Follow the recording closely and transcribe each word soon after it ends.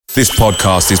This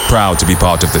podcast is proud to be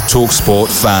part of the TalkSport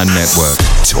Fan Network.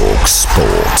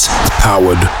 TalkSport.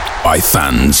 Powered by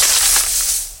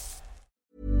fans.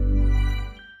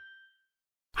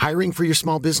 Hiring for your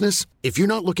small business? If you're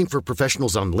not looking for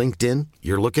professionals on LinkedIn,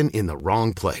 you're looking in the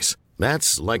wrong place.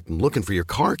 That's like looking for your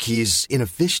car keys in a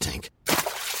fish tank.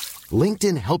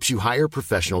 LinkedIn helps you hire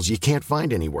professionals you can't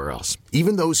find anywhere else,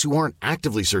 even those who aren't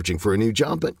actively searching for a new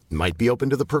job but might be open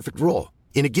to the perfect role.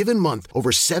 In a given month,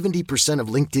 over 70% of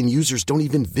LinkedIn users don't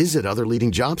even visit other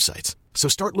leading job sites. So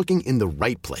start looking in the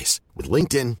right place. With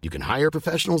LinkedIn, you can hire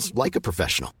professionals like a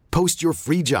professional. Post your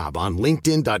free job on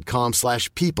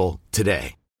linkedin.com/people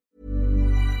today.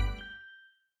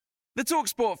 The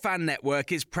TalkSport Fan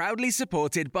Network is proudly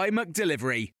supported by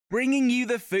McDelivery, bringing you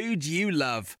the food you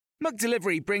love.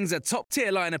 McDelivery brings a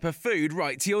top-tier lineup of food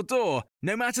right to your door.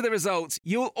 No matter the result,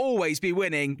 you'll always be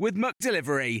winning with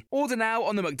McDelivery. Order now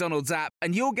on the McDonald's app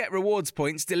and you'll get rewards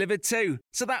points delivered too.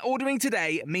 So that ordering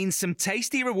today means some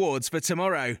tasty rewards for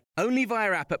tomorrow. Only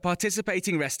via app at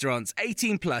participating restaurants.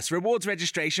 18 plus. Rewards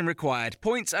registration required.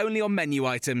 Points only on menu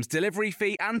items. Delivery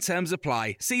fee and terms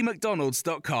apply. See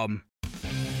mcdonalds.com.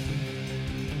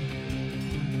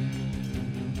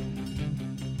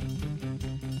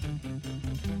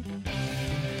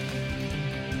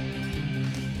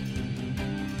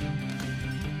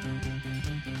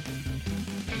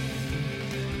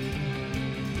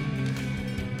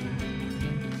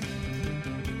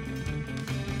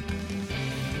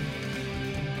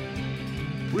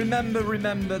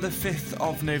 Remember the 5th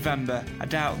of November. I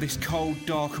doubt this cold,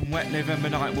 dark and wet November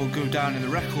night will go down in the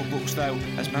record books though,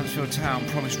 as Mansfield Town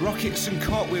promised rockets and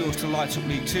cartwheels to light up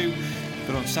League 2,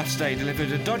 but on Saturday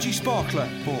delivered a dodgy sparkler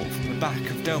bought from the back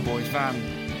of Del Boy's van.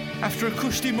 After a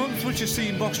cushy month which has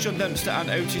seen boss John Dempster and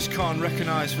Otis Khan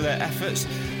recognised for their efforts,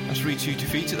 a 3-2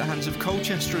 defeat at the hands of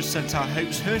Colchester has sent our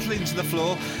hopes hurtling to the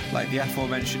floor like the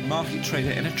aforementioned market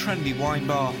trader in a trendy wine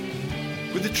bar.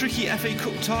 With the tricky FA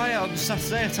Cup tie on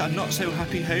Saturday at our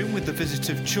not-so-happy home with the visit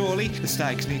of Chorley, the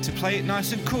Stags need to play it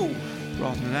nice and cool,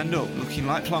 rather than end up looking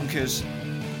like plonkers.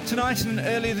 Tonight, in an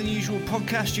earlier-than-usual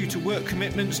podcast due to work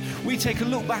commitments, we take a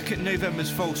look back at November's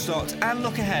false start and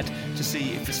look ahead to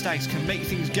see if the Stags can make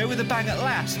things go with a bang at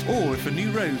last, or if a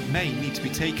new road may need to be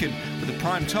taken with a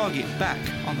prime target back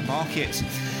on the market.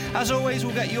 As always,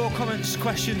 we'll get your comments,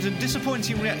 questions and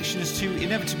disappointing reactions to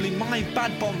inevitably my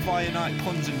bad bonfire night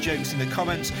puns and jokes in the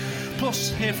comments,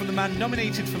 plus hear from the man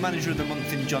nominated for Manager of the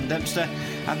Month in John Dempster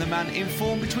and the man in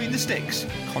form between the sticks,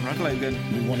 Conrad Logan.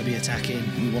 We want to be attacking,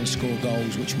 we want to score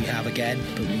goals, which we have again,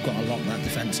 but we've got to lock that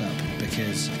defence up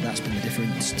because that's been the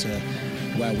difference to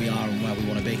where we are and where we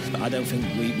want to be. But I don't think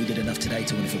we did enough today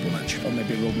to win a football match. Or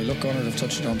maybe rolled my luck on it, I've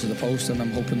touched it onto the post and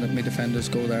I'm hoping that my defenders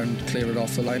go there and clear it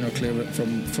off the line or clear it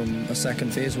from a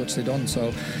second phase, which they done.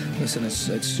 So listen, it's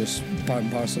just part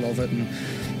and parcel of it, and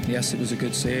yes, it was a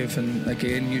good save, and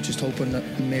again you're just hoping that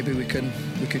maybe we can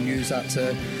use that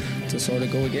to sort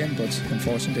of go again, but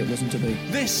unfortunately it wasn't to be.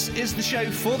 This is the show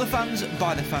for the fans,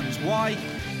 by the fans. Why?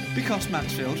 Because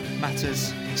Mansfield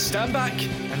matters. Stand back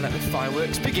and let the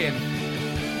fireworks begin.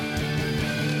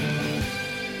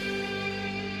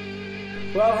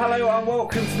 Well, hello and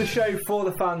welcome to the show for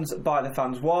the fans, by the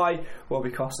fans. Why? Well,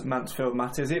 because Mansfield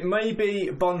matters. It may be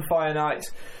bonfire night,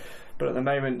 but at the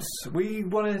moment we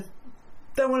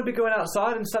don't want to be going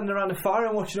outside and standing around a fire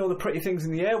and watching all the pretty things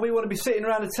in the air. We want to be sitting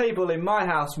around a table in my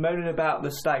house moaning about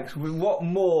the Stags. What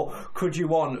more could you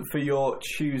want for your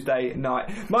Tuesday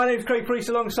night? My name's Craig Priest,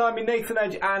 alongside me Nathan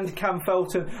Edge and Cam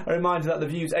Felton. A reminder that the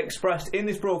views expressed in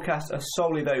this broadcast are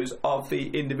solely those of the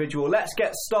individual. Let's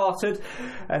get started.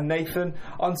 And Nathan,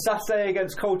 on Saturday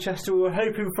against Colchester we were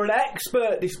hoping for an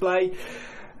expert display,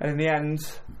 and in the end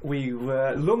we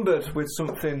were lumbered with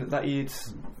something that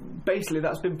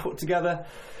that's been put together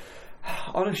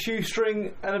on a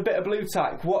shoestring and a bit of blue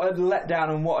tack. What a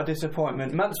letdown and what a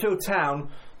disappointment. Mansfield Town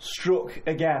struck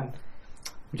again.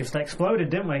 We just exploded,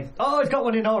 didn't we? Oh, it's got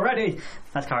one in already.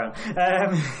 Let's carry on.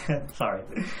 Sorry.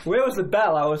 Where was the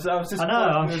bell? I was just. I know.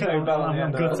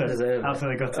 I'm gutted.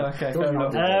 Absolutely gutted. Okay, fair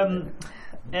enough.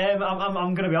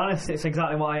 I'm going to be honest. It's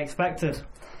exactly what I expected.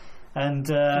 And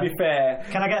to be fair,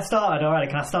 can I get started already?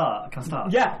 Can I start?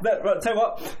 Yeah. Right, tell you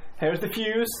what. Here's the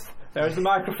fuse. There's the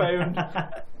microphone.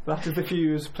 That is the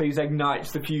fuse. Please ignite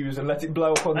the fuse and let it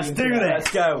blow up on the internet. Let's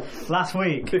do this. Let's go. Last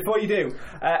week. Before you do,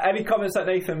 any comments that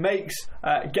Nathan makes,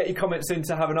 get your comments in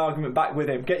to have an argument back with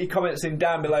him. Get your comments in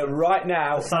down below right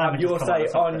now. Have your say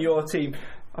on your team.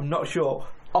 I'm not sure.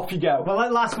 Off you go. Well, like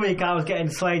last week I was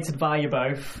getting slated by you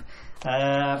both.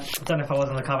 I don't know if I was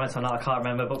in the comments or not, I can't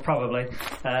remember, but probably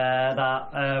that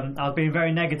I was being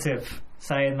very negative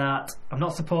saying that I'm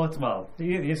not supporting. Well,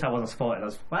 you said I wasn't supporting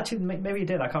us. Well, actually, maybe you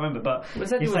did. I can't remember. But you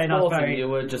said you were supporting. You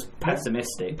were just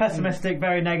pessimistic. Pessimistic,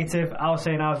 very negative. I was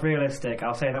saying I was realistic. I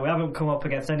was saying that we haven't come up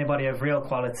against anybody of real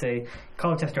quality.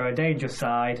 Colchester are a dangerous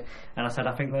side, and I said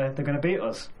I think they're going to beat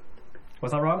us.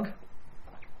 Was I wrong?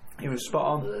 He was spot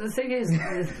on. The thing is,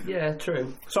 yeah,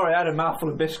 true. Sorry, I had a mouthful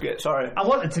of biscuit. Sorry. I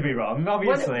wanted to be wrong,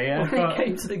 obviously. When it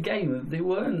came to the game, they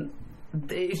weren't.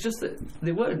 It's just that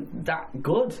they weren't that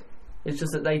good. It's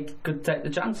just that they could take the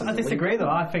chances. I disagree, though.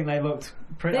 I think they looked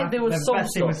pretty. There was the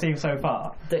best team we've seen so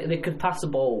far. They could pass the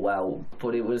ball well,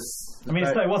 but it was. I mean,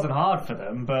 it wasn't hard for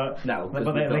them, but no, but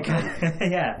they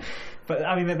can. Yeah, but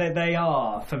I mean, they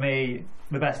are for me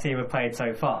the best team we've played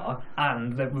so far.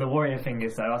 And the worrying thing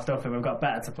is, though, I still think we've got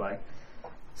better to play.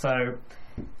 So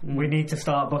we need to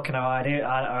start booking our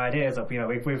ideas up. You know,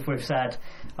 we've said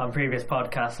on previous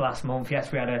podcasts last month.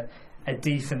 Yes, we had a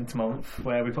decent month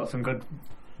where we put some good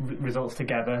results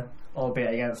together,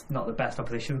 albeit against not the best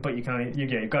opposition, but you've got to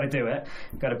do it,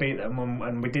 you've got to beat them,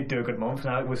 and we did do a good month.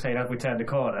 Now we're saying as we turned the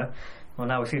corner, well,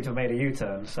 now we seem to have made a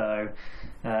U-turn, so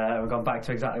we've gone back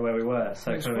to exactly where we were,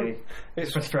 so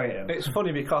it's frustrating. It's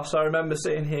funny because I remember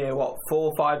sitting here 4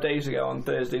 or 5 days ago on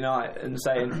Thursday night and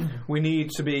saying we need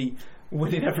to be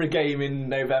winning every game in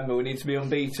November, we need to be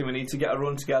unbeaten, we need to get a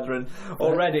run together, and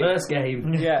already first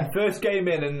game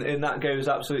in and that goes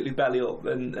absolutely belly up,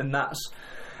 and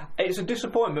it's a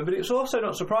disappointment, but it's also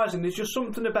not surprising. There's just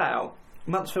something about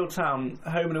Mansfield Town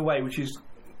home and away which is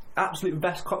absolute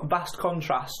vast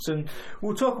contrasts, and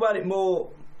we'll talk about it more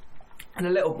in a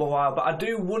little while, but I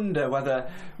do wonder whether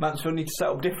Mansfield need to set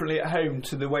up differently at home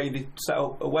to the way they set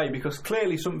up away, because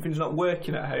clearly something's not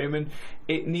working at home and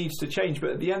it needs to change. But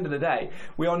at the end of the day,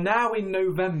 we are now in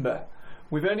November.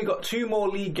 We've only got 2 more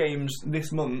league games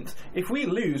this month. If we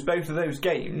lose both of those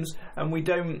games and we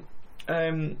don't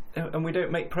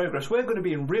make progress, we're going to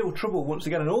be in real trouble once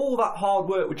again. And all that hard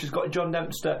work, which has got John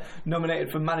Dempster nominated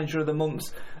for Manager of the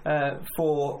Month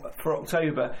for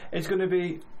October, is going to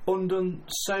be undone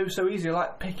so easy,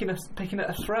 like picking at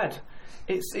a thread.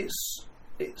 It's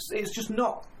just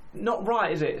not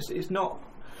right, is it? It's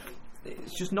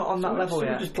just not on that level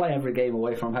yet. Just play every game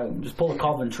away from home. Just pull a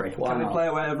Coventry. Why Can not? we play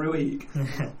away every week?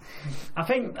 I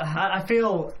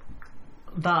feel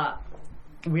that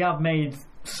we have made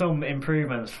some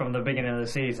improvements from the beginning of the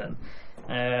season.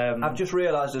 I've just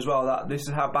realised as well that this is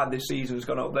how bad this season's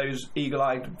gone up. Those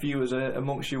eagle-eyed viewers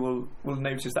amongst you will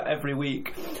notice that every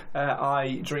week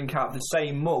I drink out the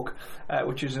same mug,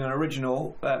 which is an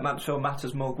original Mansfield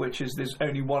Matters mug, which is this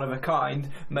only one of a kind,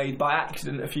 made by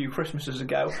accident a few Christmases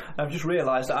ago. I've just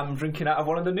realised that I'm drinking out of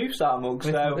one of the New Star mugs.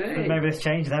 So maybe this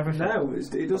changes everything. No,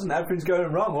 it doesn't. Everything's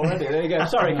going wrong already. There you go.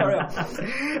 Sorry, carry on.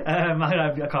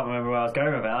 I can't remember where I was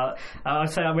going with it. I'd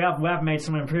say we have made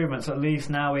some improvements. At least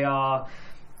now we are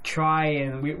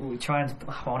trying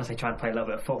to play a little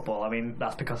bit of football. I mean,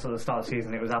 that's because at the start of the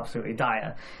season it was absolutely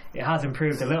dire. It has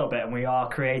improved a little bit, and we are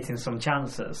creating some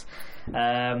chances.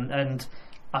 And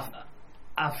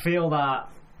I feel that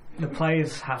the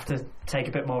players have to take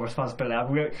a bit more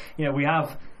responsibility. We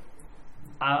have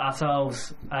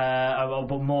ourselves, but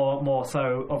more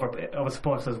so other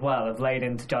supporters as well, have laid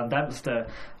into John Dempster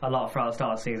a lot throughout the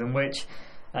start of the season, which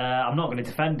I'm not going to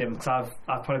defend him, because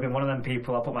I've probably been one of them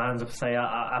people. I'll put my hands up and say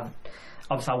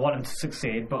obviously I want him to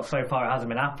succeed, but so far it hasn't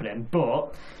been happening.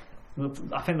 But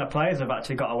I think the players have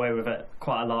actually got away with it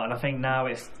quite a lot, and I think now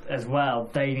it's as well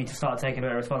they need to start taking a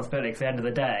bit of responsibility, because at the end of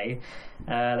the day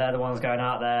they're the ones going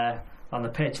out there on the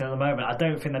pitch, and at the moment I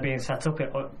don't think they're being set up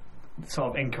sort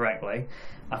of incorrectly.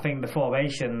 I think the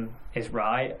formation is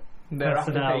right. Their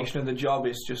application of the job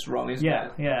is just wrong, isn't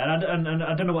it? Yeah, and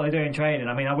I don't know what they do in training.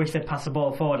 I mean, I wish they'd pass the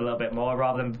ball forward a little bit more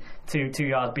rather than two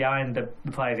yards behind the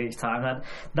players each time.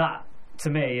 That to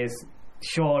me is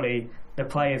surely the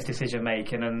players' decision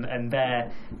making and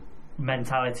their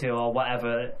mentality or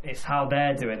whatever. It's how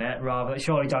they're doing it.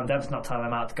 Surely John Dempster's not telling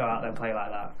them how to go out there and play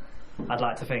like that. I'd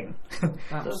like to think.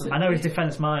 I know he's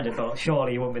defence minded, but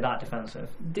surely he wouldn't be that defensive.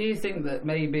 Do you think that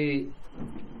maybe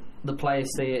the players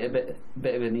see it a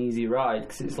bit of an easy ride?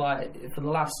 Because it's like for the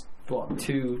last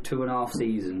 2.5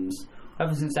 seasons,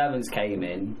 ever since Evans came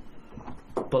in,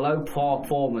 below par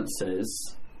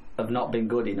performances have not been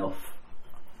good enough,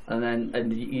 and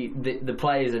the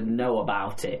players know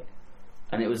about it,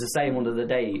 and it was the same under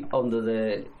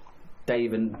the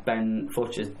Dave and Ben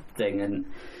Futcher thing, and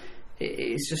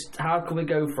it's just how can we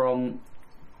go from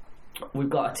we've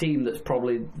got a team that's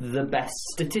probably the best,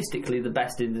 statistically the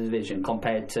best in the division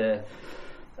compared to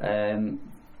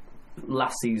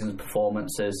last season's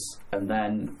performances, and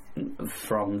then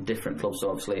from different clubs. So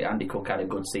obviously Andy Cook had a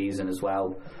good season as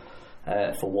well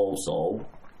for Walsall,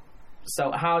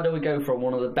 So how do we go from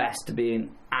one of the best to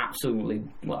being absolutely,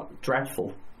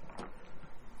 dreadful?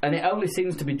 And it only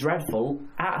seems to be dreadful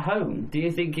at home. Do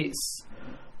you think it's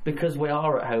because we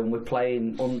are at home, we're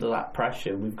playing under that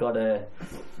pressure, we've got to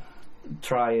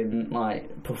try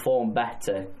and perform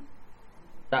better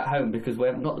at home because we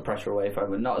haven't got the pressure away from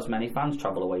home and not as many fans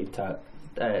travel away to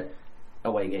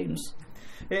away games?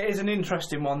 It is an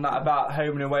interesting one, that about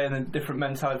home and away and the different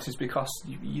mentalities, because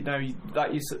you know,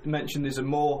 like you mentioned, there's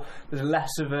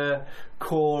less of a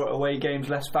core away games,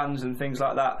 less fans and things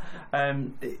like that.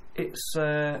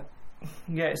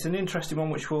 It's an interesting one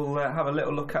which we'll have a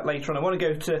little look at later on. I want to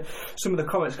go to some of the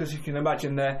comments because you can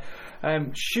imagine they're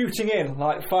shooting in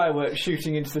like fireworks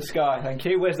shooting into the sky. Thank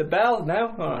you. Where's the bell?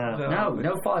 No?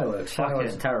 No fireworks.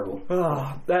 Fireworks are terrible.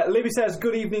 Libby says,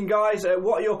 good evening guys,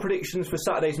 what are your predictions for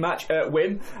Saturday's match?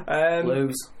 Win.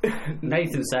 Lose.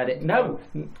 Nathan said it. No,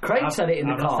 Craig said it in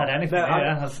the car. I've not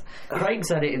said anything. Craig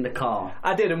said it in the car.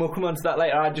 I did, and we'll come on to that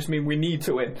later. I just mean we need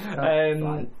to win.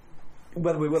 Fine.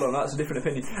 Whether we will or not, that's a different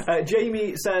opinion.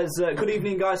 Jamie says, good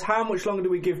evening guys, how much longer do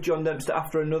we give John Dempster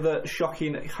after another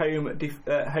shocking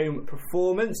home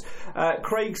performance?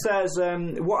 Craig says,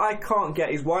 what I can't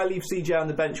get is why leave CJ on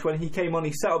the bench when he came on,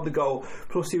 he set up the goal,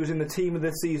 plus he was in the team of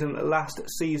the season last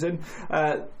season.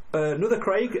 Another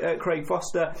Craig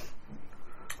Foster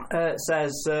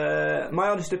says, my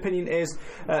honest opinion is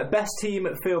best team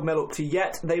at Field Mill up to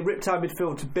yet. They ripped our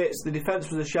midfield to bits. The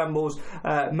defence was a shambles.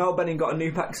 Mel Benning got a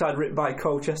new backside ripped by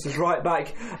Colchester's right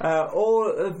back. All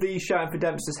of these shouting for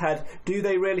Dempster's head. Do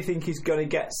they really think he's going to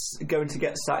get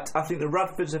sacked? I think the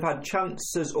Radfords have had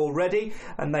chances already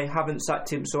and they haven't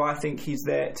sacked him, so I think he's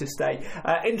there to stay.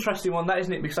 Interesting one that,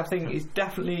 isn't it? Because I think they've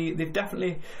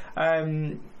definitely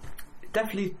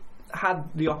had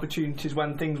the opportunities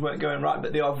when things weren't going right,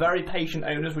 but they are very patient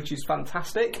owners, which is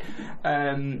fantastic.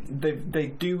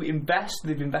 They do invest.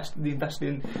 They invest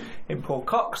in Paul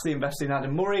Cox, they invest in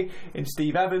Adam Murray, in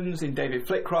Steve Evans, in David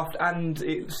Flitcroft, and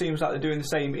it seems like they're doing the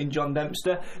same in John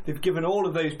Dempster. They've given all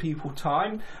of those people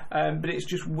time, but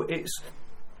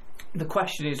the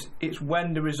question is, it's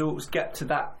when the results get to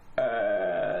that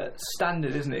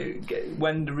standard, isn't it?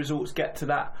 When the results get to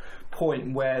that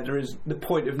point where there is the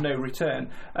point of no return.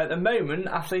 At the moment,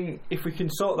 I think if we can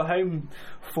sort the home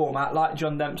format, like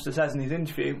John Dempster says in his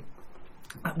interview,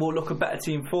 we'll look a better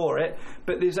team for it.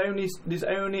 But there's only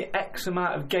X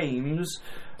amount of games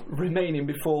remaining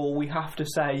before we have to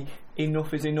say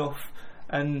enough is enough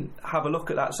and have a look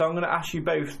at that. So I'm going to ask you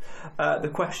both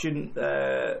the question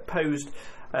posed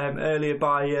earlier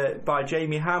by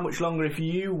Jamie. How much longer, if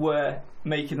you were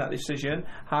making that decision,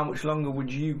 how much longer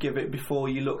would you give it before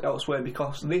you look elsewhere?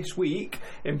 Because this week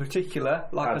in particular,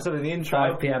 like I said in the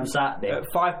intro, 5 p.m. Saturday.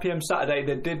 At 5 p.m. Saturday,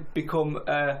 there did become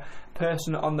a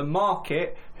person on the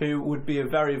market who would be a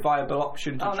very viable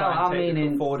option to try and take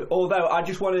it forward. Although I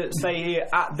just want to say here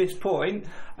at this point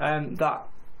that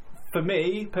for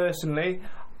me personally,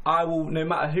 I will, no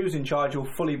matter who's in charge,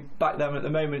 will fully back them. At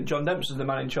the moment, John Dempster's the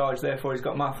man in charge, therefore he's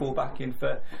got my full backing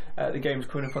for the games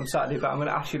coming up on Saturday. But I'm going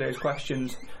to ask you those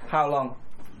questions. How long?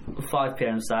 5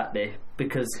 p.m. Saturday,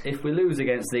 because if we lose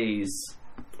against these,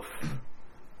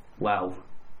 well,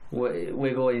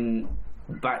 we're going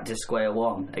back to square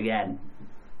one again.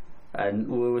 And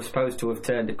we were supposed to have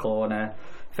turned a corner.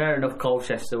 Fair enough,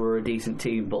 Colchester were a decent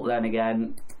team, but then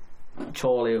again,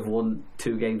 Chorley have won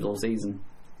 2 games all season.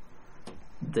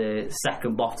 The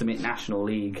second bottom in National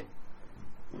League,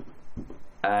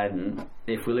 and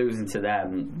if we're losing to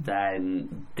them,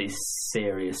 then there's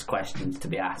serious questions to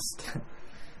be asked.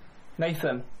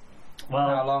 Nathan, well,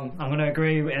 how long? I'm going to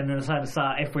agree in the sense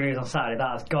that if we lose on Saturday,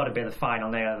 that has got to be the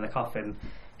final nail in the coffin,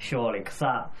 surely, because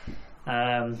that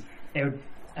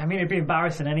it'd be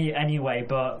embarrassing anyway.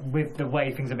 But with the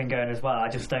way things have been going as well, I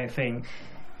just don't think.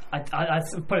 I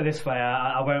put it this way: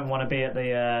 I won't want to be at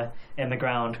the in the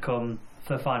ground come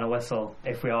for the final whistle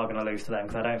if we are going to lose to them,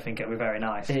 because I don't think it'd be very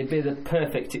nice. It'd be the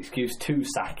perfect excuse to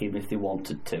sack him if they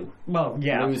wanted to. Well,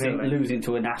 yeah, losing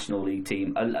to a National League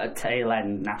team, a tail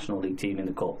end National League team in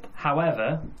the cup.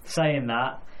 However, saying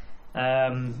that,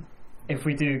 if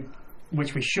we do,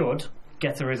 which we should,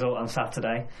 get a result on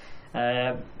Saturday,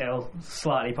 it'll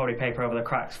slightly probably paper over the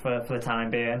cracks for the time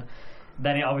being.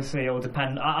 Then it obviously will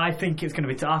depend. I think it's going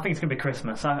to be. I think it's going to be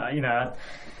Christmas. I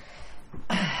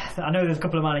know there's a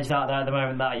couple of managers out there at the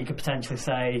moment that you could potentially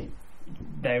say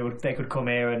they could come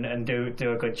here and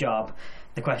do a good job.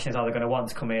 The question is, are they going to want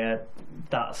to come here?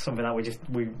 That's something that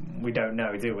we don't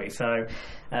know, do we? So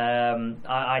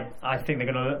I think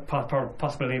they're going to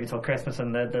possibly leave it till Christmas,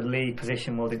 and the league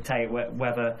position will dictate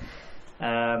whether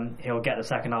he'll get the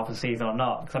second half of the season or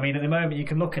not. Because I mean, at the moment you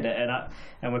can look at it,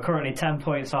 and we're currently 10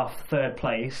 points off third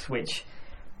place, which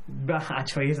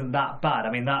actually isn't that bad.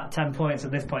 I mean, that 10 points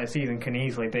at this point of the season can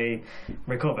easily be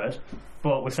recovered,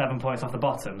 but we're 7 points off the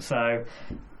bottom. So,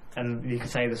 and you could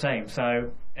say the same.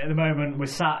 So at the moment we're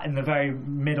sat in the very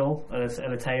middle of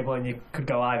the table, and you could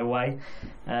go either way.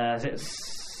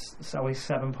 It's always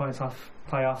 7 points off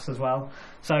playoffs as well.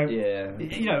 So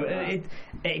you know,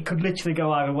 it could literally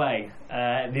go either way.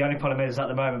 The only problem is at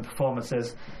the moment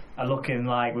performances are looking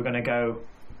like we're going to go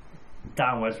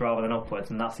downwards rather than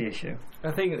upwards, and that's the issue.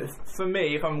 I think for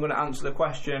me, if I'm going to answer the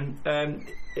question,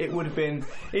 it would have been,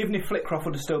 even if Flitcroft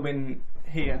would have still been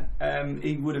here,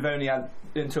 he would have only had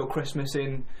until Christmas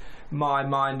in my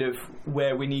mind of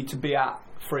where we need to be at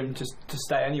for him to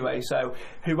stay anyway. So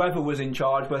whoever was in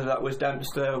charge, whether that was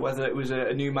Dempster, whether it was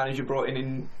a new manager brought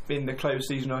in the closed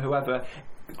season, or whoever,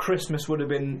 Christmas would have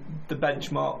been the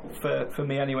benchmark for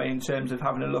me anyway, in terms of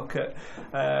having a look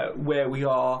at where we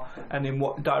are and in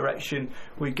what direction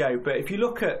we go. But if you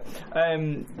look at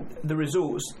the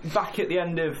results back at the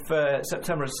end of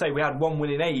September, as I say, we had 1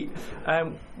 win in 8.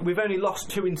 We've only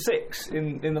lost 2 in 6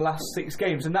 in the last 6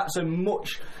 games, and that's a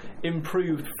much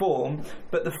improved form.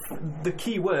 But the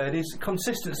key word is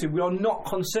consistency. We are not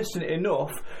consistent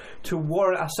enough to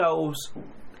warrant ourselves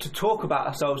to talk about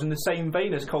ourselves in the same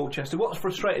vein as Colchester. What's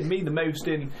frustrated me the most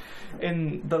in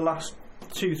the last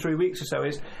 2-3 weeks or so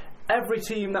is every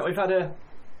team that we've had a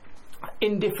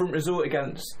indifferent result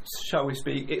against, shall we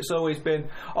speak, it's always been,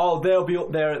 they'll be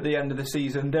up there at the end of the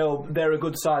season, they're a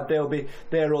good side, they'll be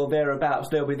there or thereabouts,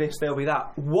 they'll be this, they'll be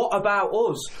that. What about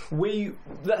us?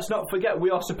 Let's not forget, we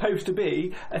are supposed to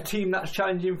be a team that's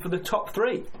challenging for the top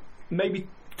 3, maybe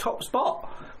top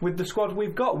spot with the squad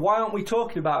we've got. Why aren't we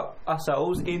talking about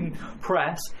ourselves in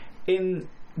press in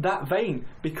that vein?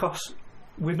 Because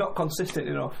we're not consistent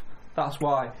enough. That's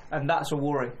why, and that's a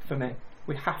worry for me.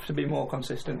 We have to be more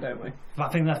consistent, don't we? I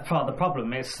think that's part of the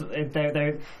problem. It's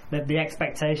the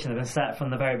expectation has been set from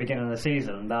the very beginning of the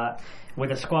season that with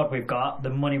the squad we've got, the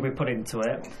money we put into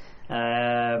it,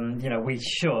 you know, we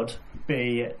should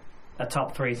be a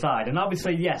top 3 side. And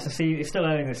obviously, yes, it's still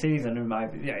early in the season,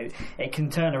 and you know, it can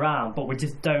turn around, but we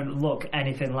just don't look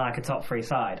anything like a top 3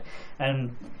 side.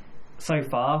 And so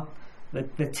far,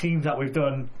 the teams that we've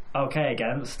done okay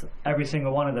against, every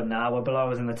single one of them now are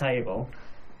below us in the table.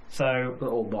 So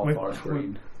all bar Forest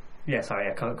Green.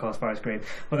 Of course, Forest Green.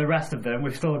 But the rest of them,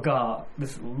 we've still got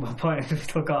this. My point is, we've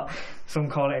still got some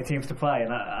quality teams to play,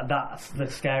 and that's the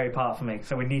scary part for me.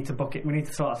 So we need to book it. We need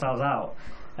to sort ourselves out.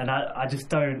 And I just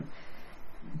don't.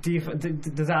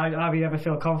 Does Abby ever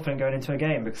feel confident going into a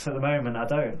game? Because at the moment, I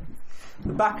don't.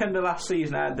 The back end of last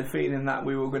season, I had the feeling that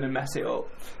we were going to mess it up.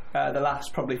 The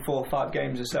last probably 4 or 5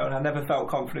 games or so, and I never felt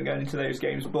confident going into those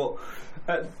games. But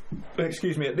at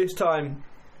this time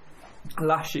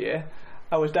last year,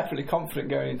 I was definitely confident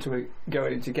going into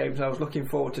games. I was looking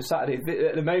forward to Saturday.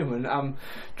 At the moment, I'm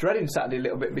dreading Saturday a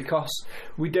little bit because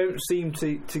we don't seem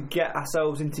to get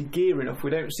ourselves into gear enough. We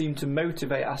don't seem to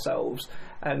motivate ourselves,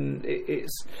 and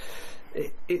it's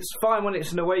fine when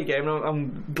it's an away game.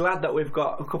 I'm glad that we've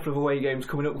got a couple of away games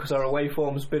coming up because our away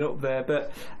form's been up there,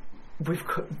 but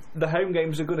the home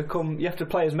games are going to come. You have to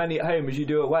play as many at home as you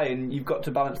do away, and you've got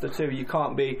to balance the two. You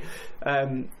can't be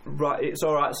right. It's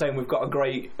all right saying we've got a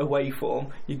great away form.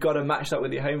 You've got to match that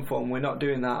with your home form. We're not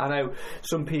doing that. I know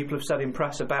some people have said in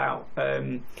press about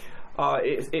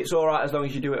it's all right as long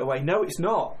as you do it away. No, it's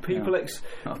not. People expect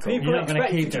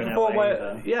you to perform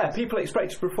well. Yeah, people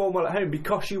expect you to perform well at home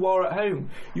because you are at home.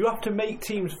 You have to make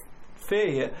teams fear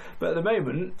you, but at the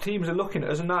moment teams are looking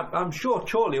at us, and I'm sure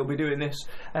Chorley will be doing this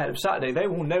Saturday. They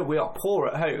will know we are poor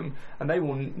at home, and they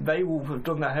will have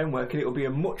done their homework, and it will be a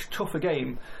much tougher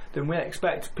game than we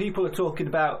expect. People are talking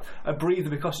about a breather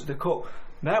because it's the cup.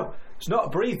 No, it's not a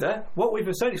breather. What we've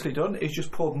essentially done is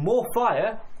just poured more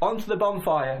fire onto the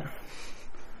bonfire.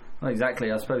 Well,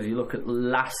 exactly. I suppose you look at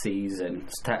last season,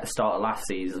 start of last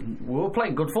season, we were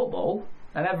playing good football,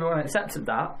 and everyone accepted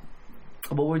that.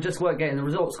 But we just weren't getting the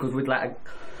results because we'd let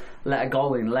a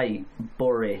goal in late.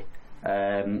 Bury,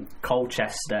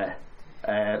 Colchester,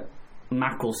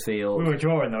 Macclesfield. We were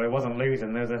drawing though; it wasn't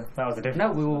losing. That was the difference.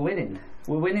 No, we were winning.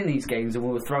 We were winning these games and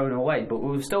we were throwing them away, but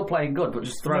we were still playing good, but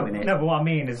just throwing it. No, but what I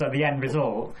mean is that the end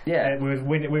result,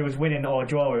 we was winning or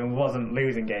drawing, and wasn't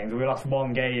losing games. We lost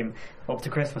 1 game up to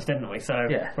Christmas, didn't we? So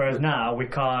whereas now we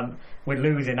can't. We're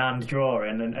losing and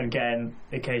drawing and getting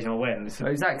occasional wins.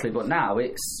 Exactly, but now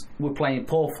we're playing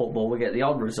poor football. We get the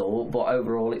odd result, but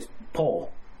overall it's poor.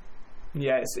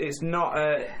 Yeah, it's not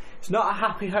It's not a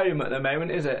happy home at the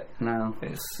moment, is it? No.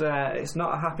 It's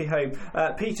not a happy home.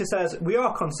 Peter says, we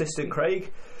are consistent,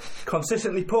 Craig.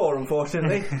 Consistently poor,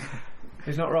 unfortunately.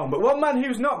 He's not wrong. But one man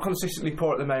who's not consistently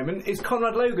poor at the moment is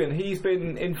Conrad Logan. He's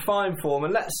been in fine form.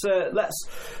 And let's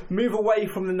move away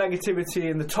from the negativity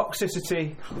and the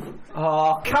toxicity.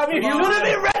 Oh, Cam, you should have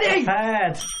been ready!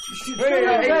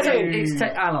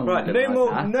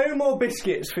 No more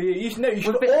biscuits for you. You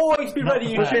should always be ready.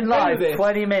 You should know this.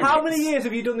 20 minutes. How many years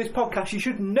have you done this podcast? You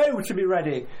should know to be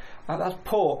ready. That's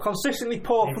poor. Consistently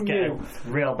poor from you.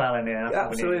 Real bell in here.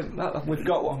 Absolutely. We've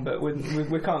got one, but we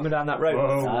can't go down that road.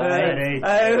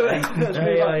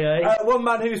 One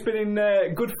man who's been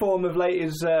in good form of late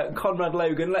is Conrad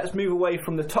Logan. Let's move away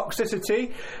from the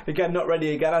toxicity. Again, not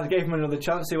ready again. I gave him another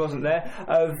chance. He wasn't there.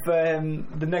 Of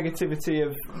the negativity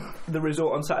of the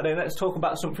result on Saturday. Let's talk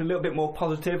about something a little bit more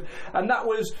positive. And that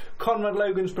was Conrad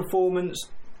Logan's performance.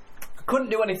 Couldn't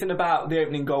do anything about the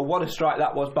opening goal. What a strike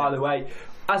that was, by the way.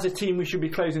 As a team, we should be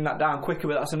closing that down quicker,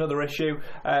 but that's another issue.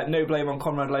 No blame on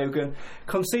Conrad Logan.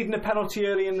 Conceding a penalty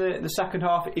early in the second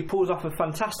half, he pulls off a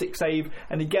fantastic save,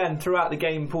 and again, throughout the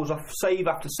game, pulls off save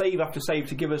after save after save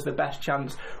to give us the best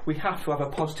chance. We have to have a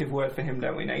positive word for him,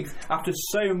 don't we, Nath? After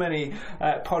so many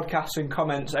podcasts and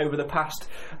comments over the past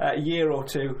year or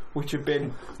two, which have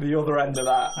been the other end of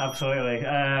that. Absolutely.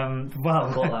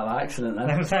 Well, got that by accident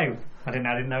then. I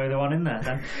didn't know the one in there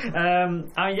then.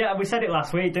 Yeah, we said it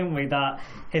last week, didn't we, that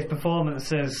his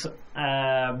performances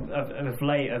of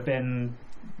late have been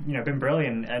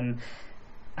brilliant, and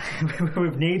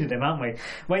we've needed him, haven't we?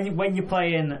 When you're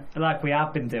playing like we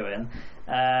have been doing,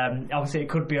 obviously it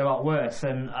could be a lot worse,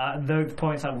 and those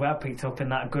points that we have picked up in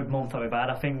that good month that we've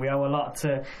had, I think we owe a lot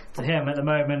to him at the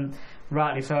moment.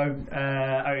 Rightly so.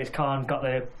 Otis Khan got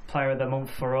the Player of the Month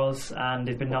for us, and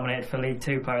he's been nominated for League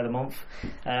 2 Player of the Month,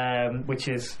 which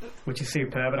is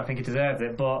superb, and I think he deserves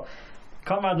it. But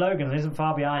Conrad Logan isn't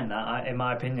far behind that, in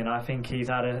my opinion. I think he's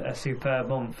had a superb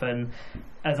month, and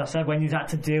as I said, when he's had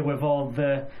to deal with all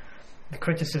the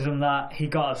criticism that he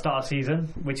got at the start of the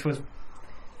season, which was,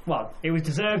 well, it was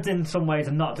deserved in some ways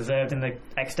and not deserved in the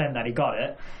extent that he got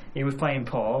it. He was playing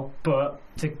poor, but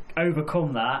to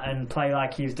overcome that and play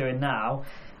like he's doing now,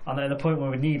 and at the point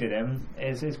where we needed him,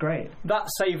 is great. That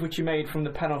save which he made from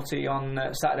the penalty on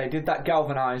Saturday, did that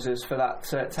galvanise us for that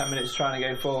 10 minutes trying to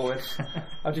go forward?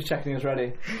 I'm just checking he was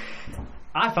ready.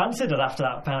 I fancied it after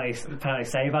that penalty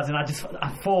save, as in I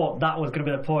thought that was going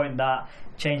to be the point that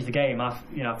changed the game. I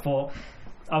thought.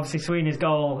 Obviously, Sweeney's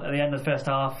goal at the end of the first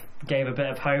half gave a bit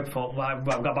of hope. Thought, well, I've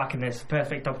got back in this.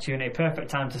 Perfect opportunity, perfect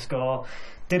time to score.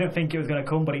 Didn't think it was going to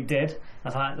come, but it did. I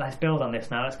thought, let's build on this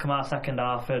now. Let's come out second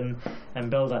half and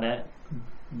build on it.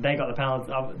 They got the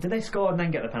penalty. Did they score and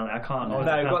then get the penalty? I can't. No,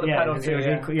 got the penalty.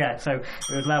 So it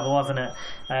was level, wasn't it?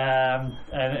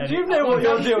 And do you know what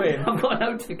you're doing? I've got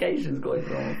notifications going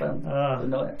through on my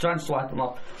phone. Try and swipe them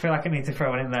off. I feel like I need to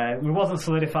throw it in there. We wasn't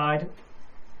solidified.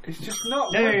 It's just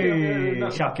not. No,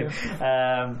 shocking.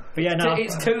 But yeah, no.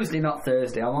 It's Tuesday, not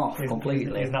Thursday. I'm off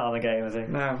completely. He's not on the game, is he?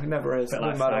 No, he never is.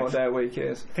 Doesn't matter what day of week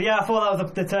it is. But yeah, I thought that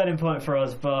was the turning point for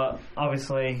us, but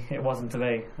obviously it wasn't to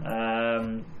be.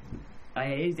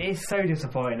 It's so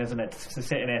disappointing, isn't it, to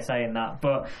sit in here saying that?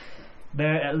 But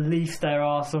at least there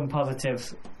are some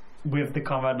positives with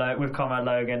Conrad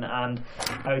Logan and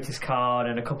Otis Khan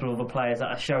and a couple of other players that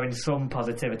are showing some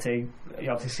positivity.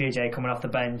 Obviously CJ coming off the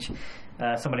bench,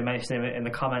 somebody mentioned him in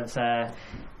the comments there.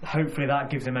 Hopefully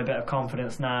that gives him a bit of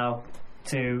confidence now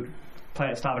to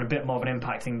start having a bit more of an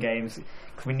impact in games,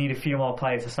 because we need a few more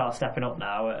players to start stepping up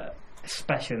now,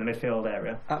 especially in the midfield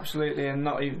area. Absolutely, and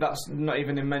that's not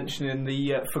even in mentioning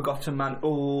the forgotten man.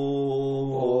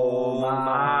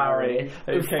 Mari,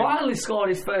 who finally scored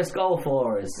his first goal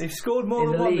for us. He's scored more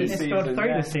than one this season. He's scored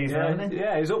 3 this season, hasn't he?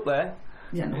 Yeah, he's up there.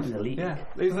 Yeah, not in the league. Yeah,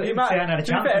 he hadn't had a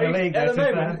chance in the league. At the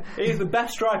moment, he's the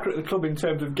best striker at the club in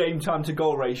terms of game time to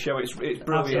goal ratio. It's brilliant.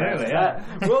 Absolutely, yeah.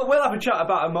 We'll have a chat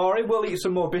about Amari. We'll eat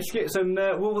some more biscuits, and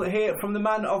we'll hear from the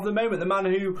man of the moment, the man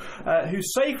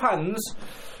whose safe hands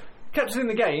kept us in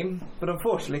the game, but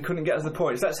unfortunately couldn't get us the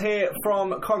points. Let's hear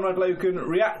from Conrad Logan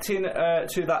reacting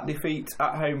to that defeat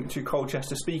at home to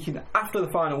Colchester, speaking after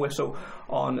the final whistle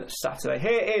on Saturday.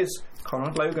 Here is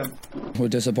Conrad Logan. We're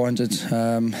disappointed.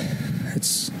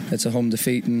 It's a home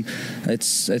defeat, and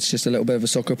it's just a little bit of a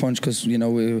sucker punch, because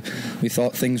we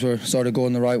thought things were sort of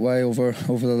going the right way over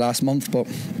the last month, but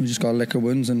we just got to lick our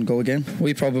wounds and go again.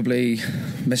 We probably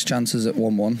missed chances at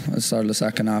 1-1 at the start of the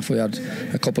second half. We had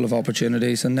a couple of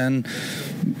opportunities, and then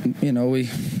we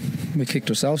kicked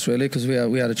ourselves really, because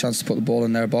we had a chance to put the ball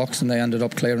in their box and they ended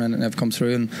up clearing it and they've come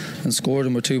through and scored,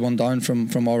 and we're 2-1 down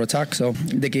from our attack. So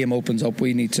the game opens up.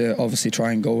 We need to obviously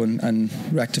try and go and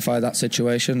rectify that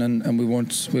situation, and we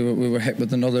were hit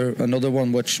with another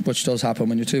one, which does happen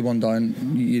when you're 2-1 down.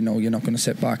 You're not going to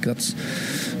sit back.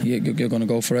 You're going to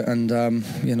go for it, and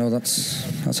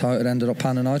that's how it ended up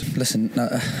panning out. Listen,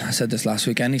 I said this last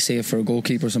week. Any save for a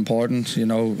goalkeeper is important.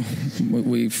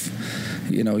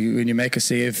 When you make a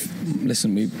save,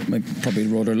 listen, we probably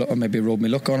rode me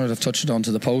luck on it. I've touched it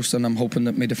onto the post, and I'm hoping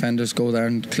that my defenders go there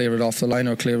and clear it off the line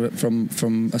or clear it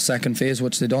from a second phase,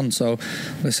 which they done. So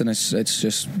listen, it's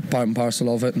just part and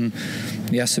parcel of it, and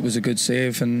yes, it was a good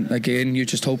save, and again, you're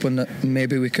just hoping that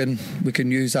maybe we can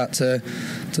use that to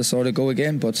sort of go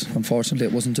again, but unfortunately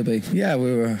it wasn't to be. Yeah,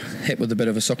 we were hit with a bit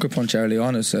of a sucker punch early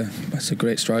on. It's a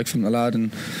great strike from the lad,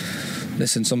 and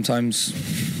listen, sometimes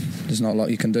there's not a lot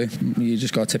you can do. You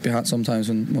just got to tip your hat sometimes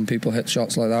when people hit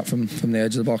shots like that from the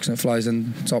edge of the box and it flies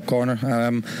in top corner.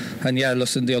 And yeah,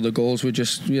 listen, the other goals, we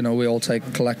just, we all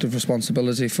take collective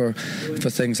responsibility for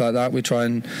things like that. We try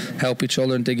and help each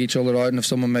other and dig each other out, and if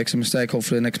someone makes a mistake,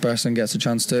 hopefully the next person gets a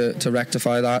chance to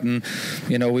rectify that. And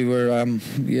we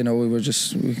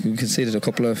conceded a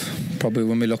couple of, probably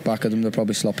when we look back at them, they're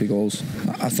probably sloppy goals.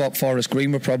 I thought Forest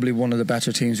Green were probably one of the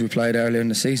better teams we played earlier in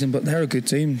the season, but they're a good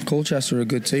team. Colchester are a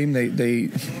good team. They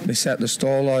set the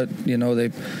stall out.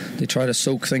 They try to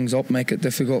soak things up, make it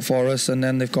difficult for us, and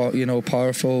then they've got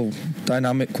powerful,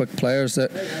 dynamic, quick players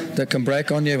that can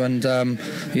break on you, and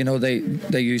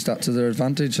they use that to their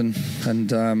advantage, and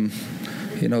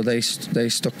they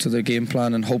stuck to their game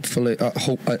plan, and hopefully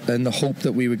in the hope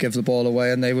that we would give the ball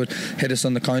away and they would hit us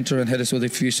on the counter and hit us with a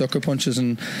few sucker punches,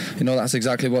 and that's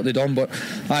exactly what they done. But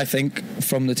I think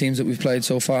from the teams that we've played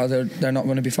so far, they're not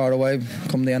going to be far away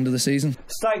come the end of the season.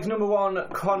 Stags number one,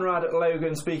 Conrad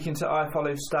Logan, speaking to I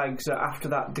Follow Stags after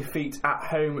that defeat at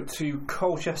home to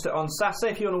Colchester on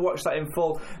Saturday. If you want to watch that in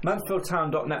full,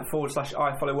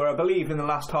 mansfieldtown.net/ifollow, where I believe in the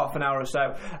last half an hour or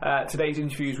so today's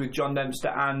interviews with John Dempster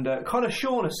and Conor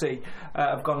Shaughnessy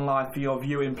have gone live for your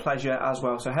viewing pleasure as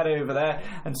well, so head over there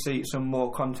and see some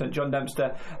more content. John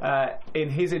Dempster in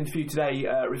his interview today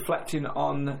reflecting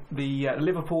on the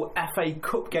Liverpool FA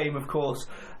Cup game, of course,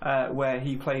 where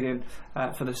he played in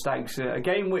for the Stags, a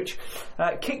game which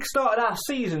kick-started our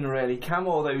season really, Cam,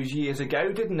 all those years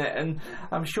ago, didn't it? And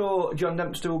I'm sure John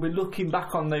Dempster will be looking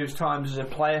back on those times as a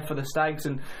player for the Stags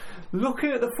and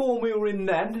looking at the form we were in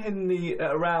then in the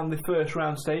around the first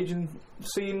round stage and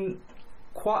seeing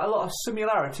quite a lot of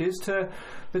similarities to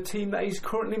the team that he's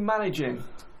currently managing.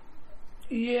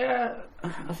 Yeah,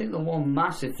 I think the one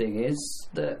massive thing is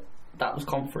that was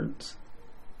conference.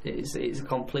 It's a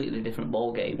completely different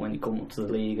ball game when you come up to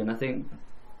the league, and I think,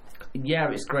 yeah,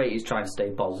 it's great he's trying to stay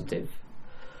positive,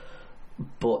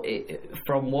 but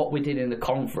from what we did in the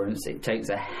conference, it takes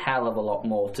a hell of a lot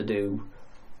more to do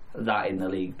that in the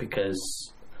league,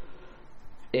 because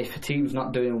if a team's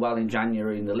not doing well in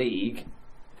January in the league,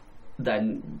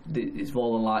 then it's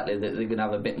more than likely that they're going to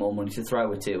have a bit more money to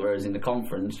throw at it, whereas in the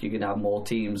conference you're going to have more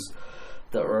teams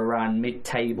that are around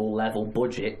mid-table level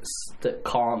budgets that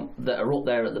are up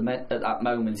there at that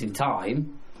moment in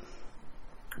time,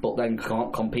 but then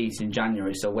can't compete in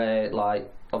January. So where,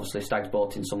 like, obviously Stags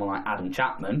brought in someone like Adam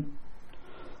Chapman,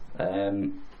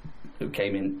 who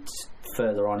came in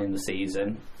further on in the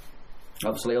season.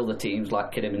 Obviously other teams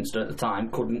like Kidderminster at the time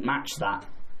couldn't match that.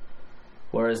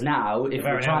 Whereas now, if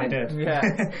we're trying,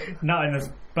 not in the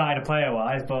spider player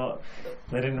wise, but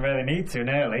they didn't really need to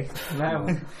nearly.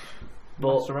 No.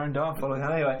 But around following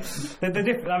anyway.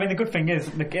 The good thing is,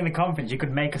 in the conference, you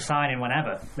could make a signing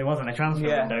whenever. There wasn't a transfer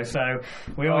window, so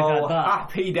we always had that.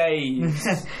 Happy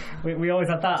days. we always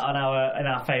had that in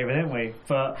our favour, didn't we?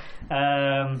 But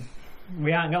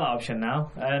we haven't got that option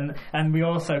now, and we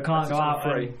also can't go out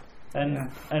free. But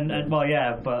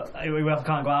we also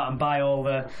can't go out and buy all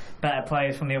the better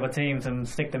players from the other teams and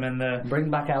stick them in the bring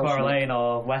back Clara Lane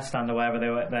or West End or wherever they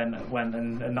went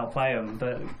and not play them.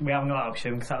 But we haven't got that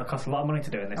option because that would cost a lot of money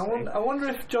to do in this league. I wonder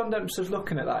if John Dempster's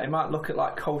looking at that. He might look at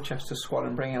like Colchester squad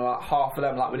and bring in like half of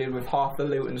them, like we did with half the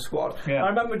Luton squad. Yeah. I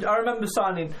remember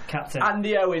signing Captain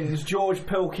Andy Owens, George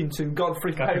Pilkington,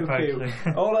 Godfrey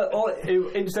Poku, all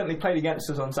who incidentally played against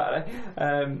us on Saturday.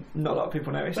 Not a lot of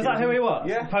people know. Was that who he was?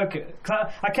 Yeah. Poku.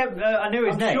 I knew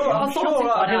his name.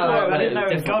 I didn't know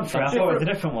it was Godfrey. I thought it was a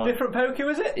different one. Different Poku,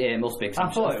 was it? Yeah, it must be. As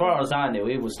far as I knew,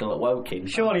 he was still at Woking.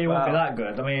 Surely he wouldn't be that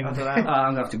good. I mean, I'm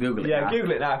gonna have to Google it. Yeah, now.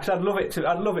 Google it now because I'd love it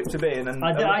to be. And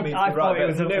I thought it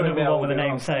was another one with the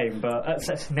name same, but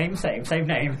name same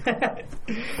name.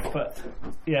 But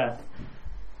yeah.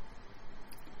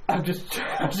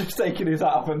 I'm just taking his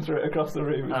hat off and threw it across the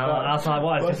room. That's like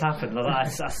what has just happened. I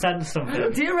sensed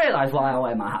something. Do you realise why I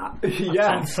wear my hat? Yeah.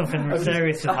 I sensed something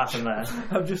serious has happened there.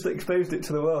 I've just exposed it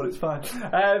to the world. It's fine.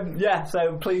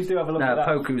 So please do have a look at that.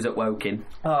 No, Poku's at Woking.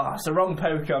 Oh, it's the wrong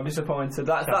Poku. I'm disappointed.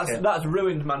 That's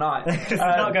ruined my night. It's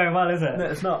not going well, is it? No,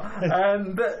 it's not.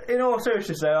 But in all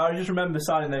seriousness, though, I just remember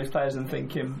signing those players and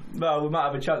thinking, well, we might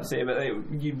have a chance here, but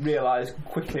you realise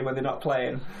quickly when they're not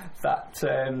playing that.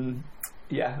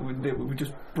 We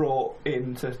just brought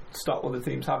in to stop other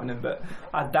teams having them, but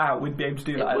I doubt we'd be able to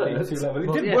do that at League 2 level.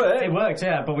 It did work. It worked,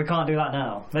 yeah, but we can't do that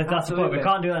now. That's the point. We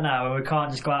can't do that now, and we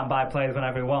can't just go out and buy players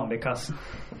whenever we want, because it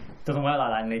doesn't work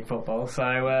like that in league football.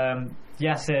 So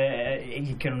yes,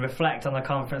 you can reflect on the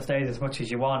conference days as much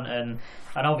as you want, and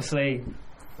obviously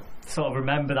sort of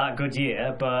remember that good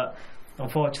year, but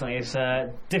unfortunately it's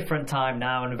a different time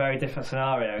now and a very different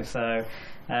scenario, so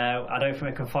I don't think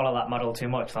we can follow that model too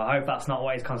much, so I hope that's not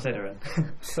what he's considering.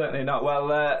 Certainly not.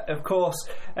 Well, of course,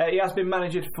 he has been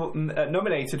nominated for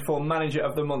Manager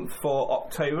of the Month for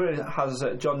October. It has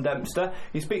John Dempster.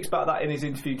 He speaks about that in his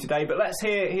interview today, but let's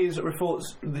hear his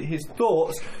thoughts. Let's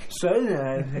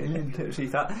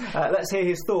hear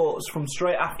his thoughts from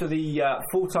straight after the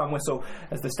full-time whistle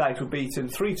as the Stags were beaten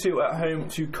 3-2 at home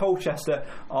to Colchester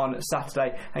on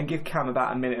Saturday, and give Cam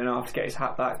about a minute and a half to get his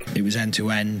hat back. It was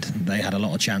end-to-end. They had a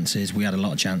lot of chances, we had a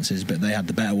lot of chances, but they had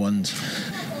the better ones.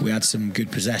 We had some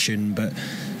good possession, but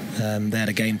they had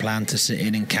a game plan to sit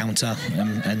in and counter,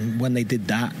 and when they did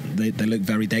that, they looked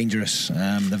very dangerous.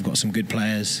 They've got some good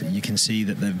players. You can see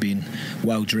that they've been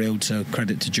well drilled, so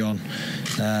credit to John.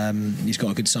 He's got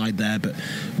a good side there, but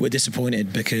we're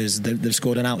disappointed because they've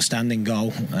scored an outstanding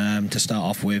goal to start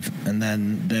off with, and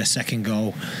then their second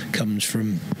goal comes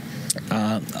from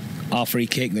our free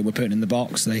kick that we're putting in the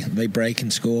box. They break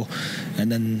and score,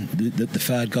 and then the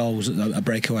third goal was a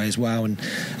breakaway as well, and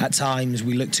at times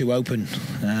we look too open.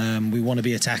 We want to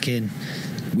be attacking,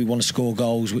 we want to score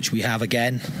goals, which we have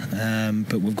again,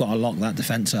 but we've got to lock that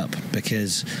defence up,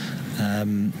 because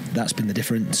that's been the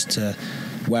difference to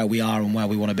where we are and where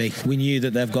we want to be. We knew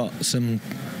that they've got some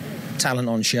talent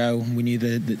on show, we knew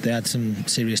that they had some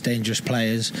serious dangerous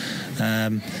players,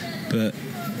 but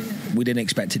we didn't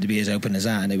expect it to be as open as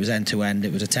that, and it was end-to-end.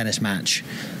 It was a tennis match.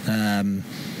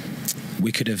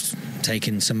 We could have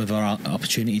taken some of our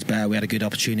opportunities better. We had a good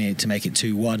opportunity to make it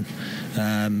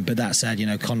 2-1. But that said,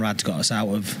 Conrad's got us out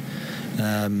of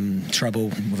trouble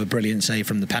with a brilliant save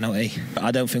from the penalty.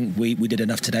 I don't think we did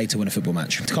enough today to win a football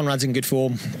match. Conrad's in good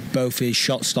form. Both his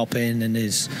shot stopping and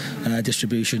his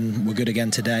distribution were good again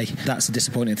today. That's the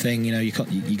disappointing thing. Your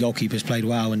goalkeeper's played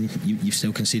well and you've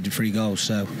still conceded 3 goals.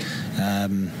 So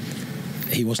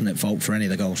he wasn't at fault for any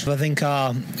of the goals. I think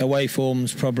our away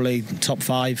form's probably top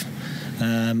 5.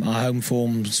 Our home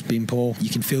form's been poor. You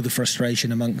can feel the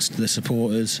frustration amongst the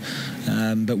supporters,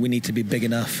 but we need to be big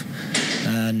enough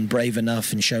and brave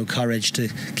enough and show courage to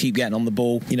keep getting on the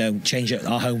ball, change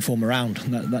our home form around.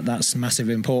 That's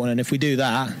massively important, and if we do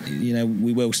that,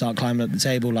 we will start climbing up the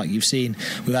table like you've seen.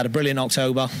 We've had a brilliant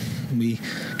October. We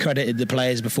credited the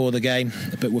players before the game,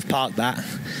 but we've parked that.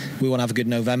 We want to have a good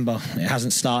November. It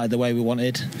hasn't started the way we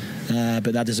wanted,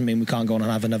 but that doesn't mean we can't go on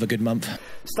and have another good month.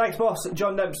 Stags boss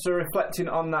John Dempster reflecting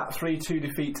on that 3-2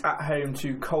 defeat at home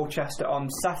to Colchester on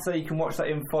Saturday. You can watch that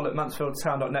in full at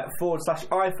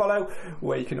mansfieldtown.net/ifollow,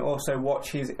 where you can also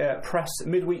watch his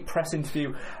midweek press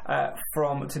interview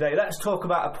from today. Let's talk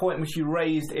about a point which you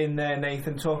raised in there,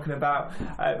 Nathan, talking about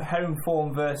home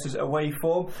form versus away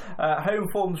form. Home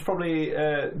form's probably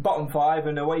bottom 5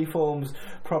 and away form's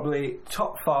probably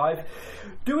top 5.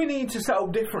 Do we need to set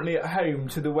up differently at home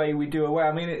to the way we do away?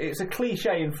 I mean, it's a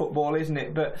cliche in football, isn't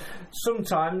it? But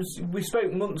sometimes, we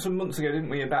spoke months and months ago, didn't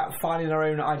we, about finding our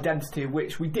own identity,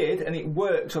 which we did, and it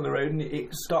worked on the road, and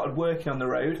it started working on the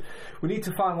road. We need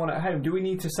to find one at home. Do we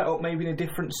need to set up maybe in a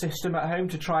different system at home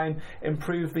to try and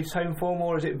improve this home form,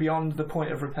 or is it beyond the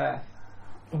point of repair?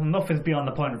 Well, nothing's beyond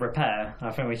the point of repair.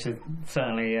 I think we should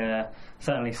certainly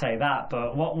say that.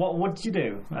 But what would you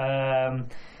do?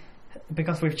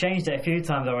 Because we've changed it a few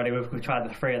times already. We've tried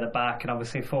the 3 at the back, and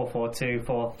obviously 4-4-2,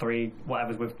 4-3,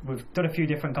 whatever. We've done a few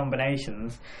different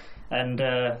combinations, and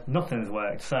nothing's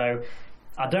worked. So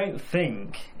I don't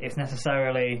think it's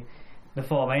necessarily the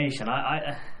formation.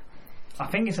 I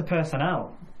think it's the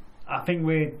personnel. I think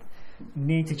we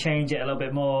need to change it a little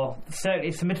bit more. Certainly,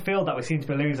 it's the midfield that we seem to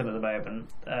be losing at the moment.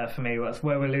 For me, that's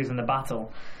where we're losing the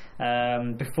battle.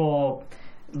 Before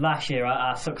last year,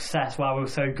 our success, while we were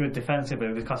so good defensively,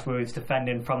 was because we were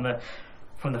defending from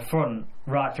from the front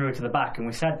right through to the back, and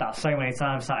we said that so many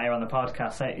times sat here on the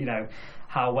podcast, you know,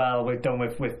 how well we've done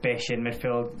with Bish in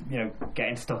midfield, you know,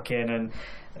 getting stuck in and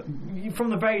from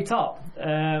the very top,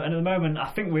 and at the moment I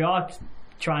think we are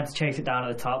trying to chase it down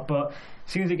at the top, but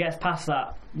as soon as it gets past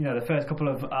that, you know, the first couple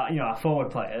of you know, our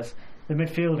forward players, the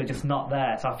midfield are just not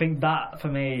there. So I think that, for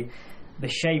me, the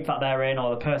shape that they're in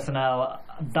or the personnel,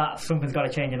 that something's got to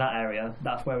change in that area.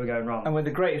 That's where we're going wrong. And with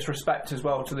the greatest respect as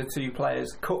well to the two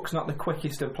players, Cook's not the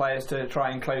quickest of players to try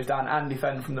and close down and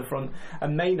defend from the front,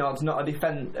 and Maynard's not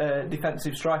a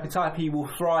defensive striker type. He will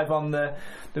thrive on the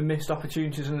missed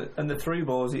opportunities and the through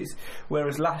balls.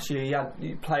 Whereas last year you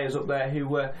had players up there who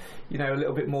were, you know, a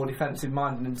little bit more defensive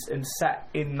minded and set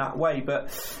in that way.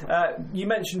 But you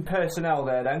mentioned personnel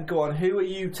there. Then go on. Who are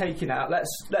you taking out?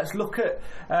 Let's look at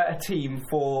a team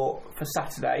for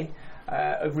Saturday.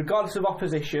 Regardless of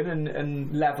opposition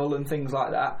and level and things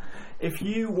like that, if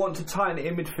you want to tighten it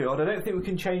in midfield, I don't think we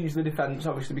can change the defence,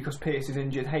 obviously, because Pearce is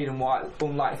injured. Hayden White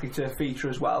unlikely to feature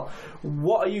as well.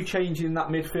 What are you changing in that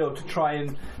midfield to try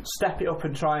and step it up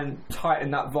and try and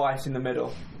tighten that vice in the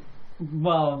middle?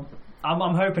 Well,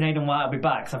 I'm hoping Hayden White will be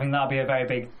back, because I think that'll be a very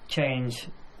big change.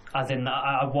 As in,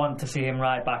 I want to see him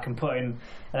right back and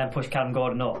then push Callum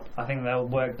Gordon up. I think they'll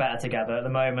work better together. At the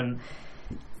moment,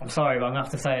 I'm sorry, but I'm going to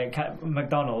have to say it,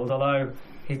 McDonald, although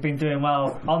he's been doing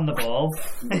well on the ball.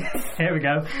 Here we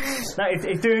go. No,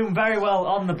 he's doing very well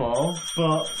on the ball,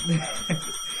 but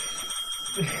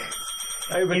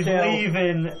he's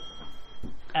leaving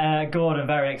Gordon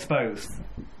very exposed.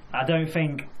 I don't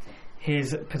think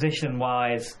his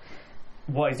position-wise,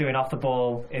 what he's doing off the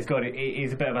ball is good.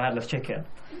 He's a bit of a headless chicken.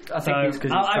 I think it's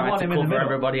because he's trying to cover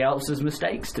everybody else's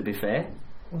mistakes, to be fair.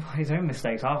 Well, his own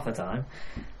mistakes half the time.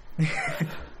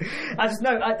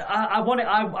 I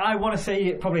want to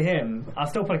see probably him. I'll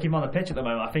still probably keep him on the pitch at the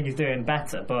moment. I think he's doing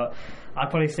better, but I'd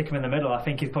probably stick him in the middle. I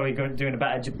think he's probably doing a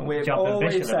better job than Bish at the moment.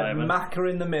 We've always said Macca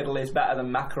in the middle is better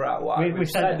than Macca out wide. We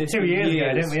said this 2 years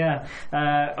ago, didn't we? Yeah.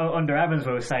 Under Evans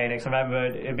we were saying it, because I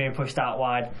remember it being pushed out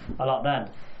wide a lot then.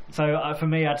 So for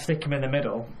me, I'd stick him in the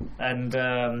middle, and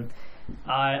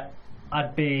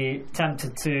I'd be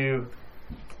tempted to.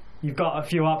 You've got a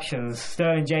few options.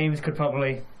 Sterling James could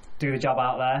probably do the job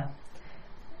out there,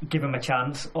 give him a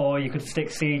chance, or you could stick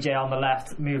CJ on the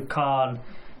left, move Khan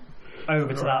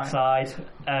over to that side.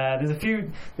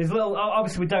 There's little.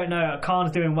 Obviously, we don't know.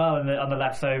 Khan's doing well on the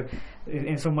left, so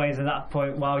in some ways, at that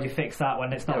point, why would you fix that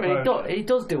when it's not? He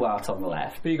does do out on the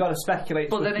left, but you got to speculate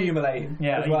to accumulate.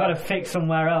 Yeah, you got to fix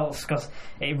somewhere else, because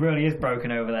it really is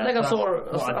broken over there.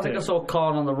 I think I saw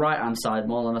Khan on the right hand side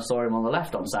more than I saw him on the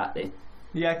left on Saturday.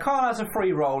 Yeah, Khan has a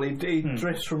free roll. He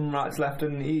drifts from right to left,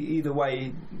 and either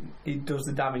way, he does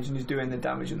the damage, and he's doing the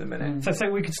damage in the minute. So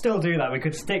we could still do that. We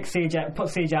could stick CJ, put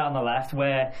CJ out on the left,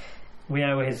 where we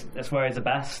know that's where he's the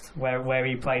best, where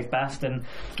he plays best, and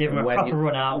give him a proper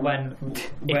run out where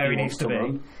he needs to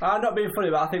be. I'm not being funny,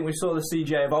 but I think we saw the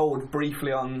CJ of old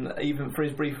briefly even for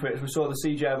his brief bits. We saw the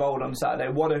CJ of old on Saturday.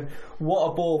 What a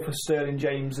ball for Sterling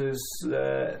James's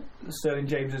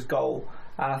goal.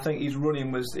 And I think his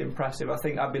running was impressive. I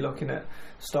think I'd be looking at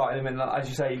starting him in, as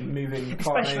you say, moving.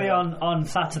 Especially on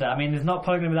Saturday. I mean, there's not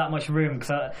probably going to be that much room,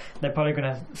 because they're probably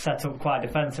going to set up quite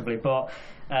defensively. But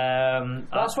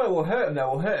that's where we'll hurt him.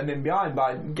 Though we'll hurt him in behind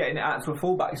by getting it out to a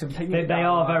fullbacks and pinging it down. They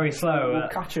are very slow. We'll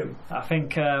catch him. I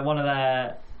think one of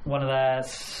their,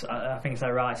 I think it's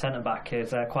their right centre back,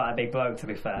 is quite a big bloke, to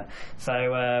be fair. So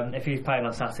if he's playing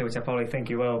on Saturday, which I probably think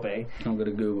he will be, I'm going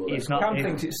to Google it. Cam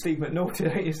thinks it's Steve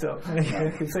McNulty, don't you? Still,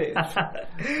 you can see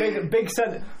it. Big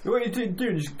centre. What are you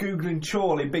doing? Just googling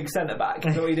Chorley, big centre back.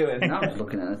 Is that what you're doing? I'm just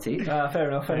looking at the team. Fair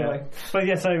enough. Anyway, but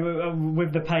yeah. So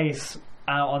with the pace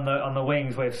out on the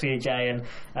wings with CJ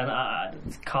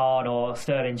and Khan or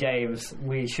Sterling James,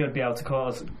 we should be able to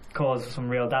cause some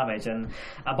real damage.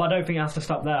 But I don't think it has to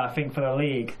stop there. I think for the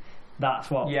league, that's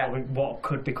what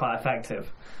could be quite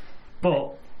effective.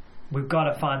 But we've got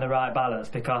to find the right balance,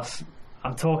 because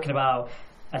I'm talking about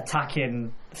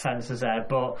attacking senses there,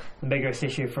 but the biggest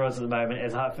issue for us at the moment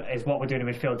is what we're doing in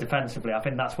midfield defensively. I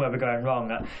think that's where we're going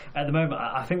wrong. At the moment,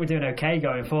 I think we're doing okay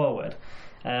going forward.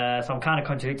 So I'm kind of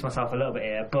contradicting myself a little bit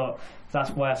here, but that's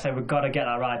why I say we've got to get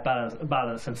that right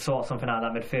balance and sort something out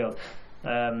of that midfield.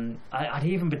 I'd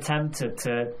even be tempted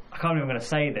to, I can't believe I'm going to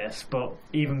say this, but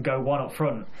even go one up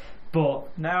front.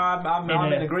 But no,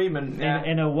 I'm in agreement. Yeah.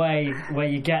 In a way where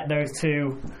you get those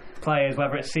two players,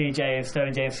 whether it's CJ,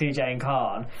 Sterling James, CJ and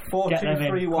Khan, get them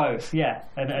in close,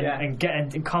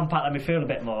 and compact the midfield a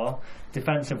bit more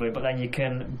defensively. But then you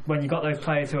can, when you've got those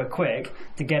players who are quick,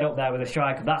 to get up there with a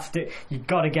striker. You've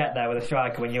got to get there with a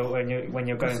striker when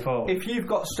you're going forward. If you've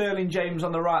got Sterling James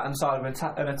on the right hand side of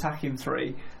an attacking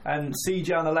three, and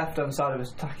CJ on the left hand side of an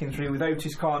attacking three with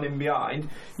Otis Khan in behind,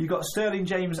 you've got Sterling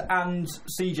James and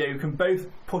CJ who can both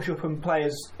push up and play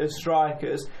as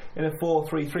strikers in a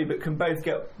 4-3-3, but can both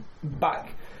get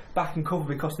back and cover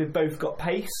because they've both got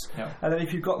pace. Yep. And then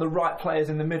if you've got the right players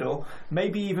in the middle,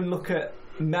 maybe even look at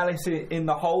Mellis in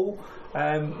the hole,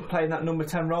 playing that number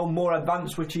 10 role, more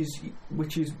advanced, which is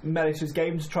Mellis's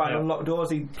game, to try and unlock doors.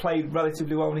 He played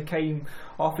relatively well when he came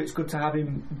off. It's good to have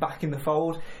him back in the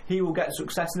fold. He will get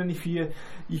success, and then if you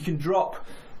can drop,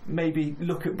 maybe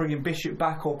look at bringing Bishop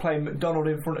back or playing McDonald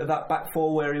in front of that back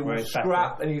four where he will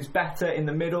scrap better. And he's better in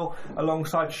the middle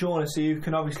alongside Shaughnessy, who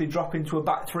can obviously drop into a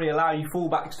back three, allow you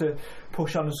fullbacks to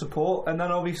push on and support, and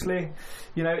then obviously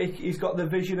he's got the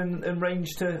vision and range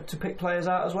to pick players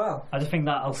out as well. I just think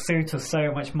that'll suit us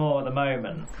so much more at the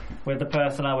moment with the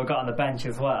personnel we've got on the bench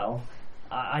as well.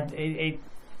 That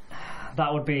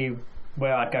would be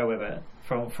where I'd go with it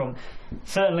from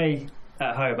certainly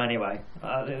at home anyway.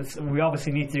 We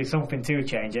obviously need to do something to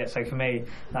change it, so for me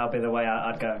that would be the way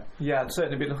I'd go. Yeah, I'd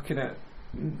certainly be looking at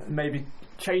maybe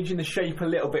changing the shape a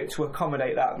little bit to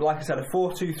accommodate that. Like I said, a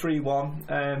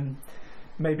 4-2-3-1.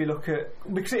 Maybe look at,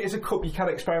 because it is a cup, you can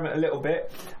experiment a little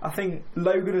bit. I think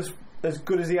Logan, as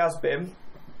good as he has been,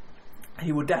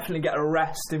 he will definitely get a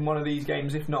rest in one of these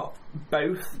games, if not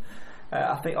both.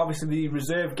 I think obviously the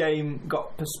reserve game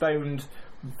got postponed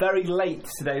very late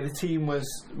today. The team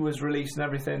was released and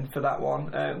everything for that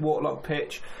one. Waterlogged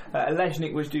pitch.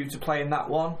 Alejnik was due to play in that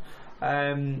one.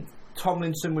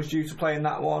 Tomlinson was due to play in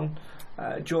that one.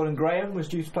 Jordan Graham was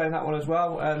due to play in that one as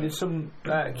well. There's some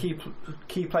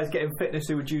key players getting fitness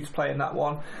who were due to play in that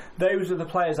one. Those are the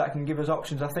players that can give us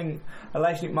options. I think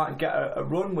Alejnik might get a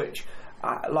run, which,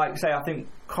 like I say, I think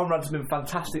Conrad's been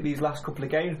fantastic these last couple of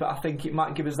games, but I think it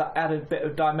might give us that added bit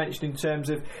of dimension in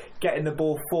terms of getting the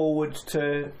ball forward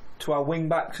to our wing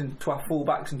backs and to our full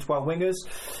backs and to our wingers.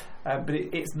 But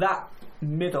it's that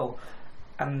middle,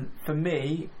 and for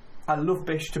me, I love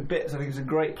Bish to bits. I think he's a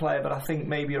great player, but I think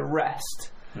maybe a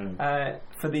rest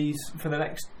for the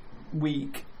next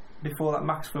week before that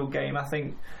Maxfield game. I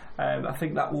think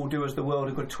that will do us the world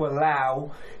of good to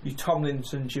allow your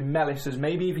Tomlinsons, your Mellisses,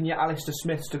 maybe even your Alistair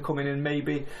Smiths to come in and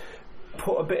maybe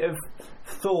put a bit of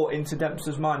thought into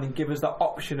Dempster's mind and give us that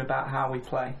option about how we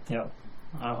play. Yeah,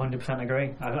 I 100%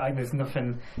 agree.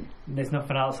 There's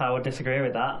nothing else I would disagree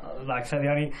with that. Like I said,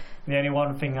 the only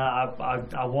one thing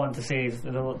I want to see is,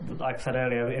 like I said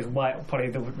earlier, is White, probably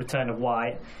the return of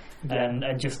White. Yeah.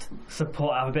 And just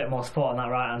have a bit more support on that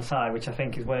right hand side, which I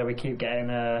think is where we keep getting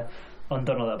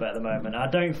undone a little bit at the moment. I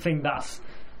don't think that's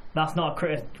not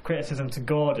a criticism to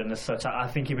Gordon as such. I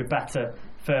think he'd be better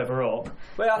further up.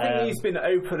 Well, I think he's been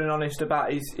open and honest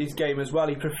about his game as well.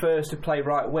 He prefers to play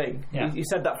right wing. Yeah. He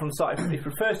said that from the start. He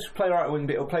prefers to play right wing,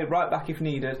 but he'll play right back if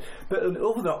needed. But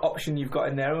another option you've got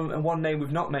in there, and one name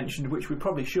we've not mentioned, which we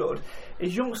probably should,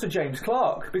 is youngster James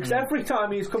Clark, because every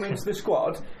time he's come into the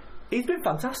squad, he's been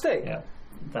fantastic. Yeah,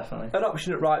 definitely. An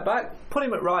option at right back, put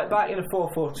him at right back in a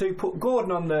 4-4-2, put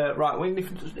Gordon on the right wing.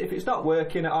 If it's not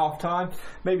working at half time,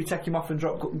 maybe take him off and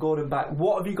drop Gordon back.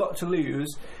 What have you got to lose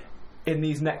in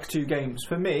these next two games?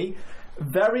 For me,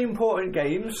 very important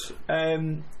games.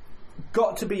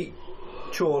 Got to beat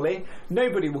Chorley.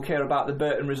 Nobody will care about the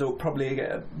Burton result, probably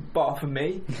bar for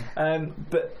me.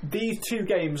 But these two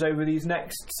games over these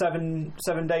next seven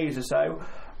days or so,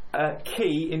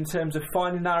 key in terms of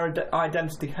finding our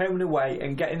identity home and away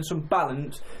and getting some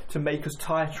balance to make us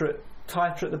tighter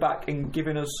at the back and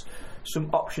giving us some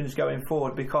options going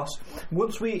forward, because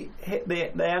once we hit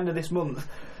the end of this month,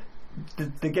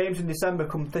 the games in December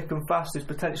come thick and fast. There's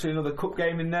potentially another cup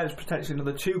game in there, there's potentially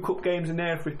another 2 cup games in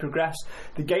there if we progress.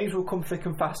 The games will come thick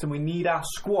and fast, and we need our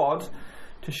squad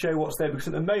to show what's there, because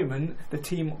at the moment the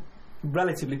team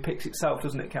relatively picks itself,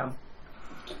 doesn't it, Cam?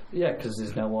 Yeah, because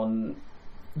there's no one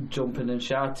jumping and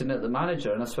shouting at the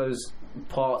manager, and I suppose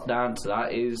part down to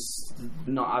that is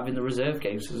not having the reserve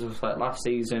games. Because it was like last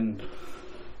season,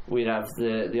 we'd have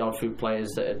the odd few players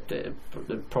that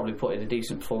had probably put in a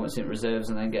decent performance in reserves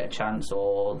and then get a chance,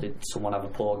 or did someone have a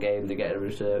poor game, they get a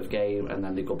reserve game and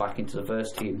then they go back into the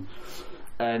first team.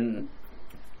 And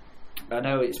I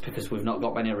know it's because we've not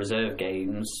got many reserve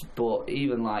games, but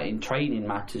even like in training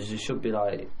matters, you should be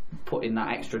like putting that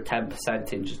extra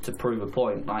 10% in just to prove a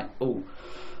point. Like, oh,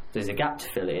 there's a gap to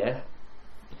fill here.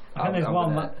 I think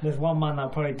there's one man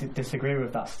that probably disagree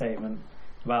with that statement.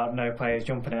 about no players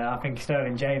jumping it. I think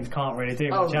Sterling James can't really do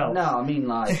much else. No, I mean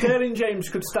like Sterling James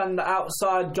could stand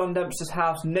outside John Dempster's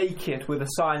house naked with a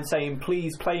sign saying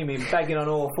 "Please play me," begging on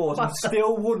all fours, and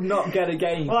still would not get a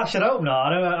game. Well, I should hope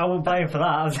not. I wouldn't blame him for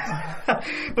that.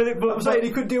 but I'm saying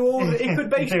he could do all. He could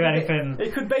basically do anything.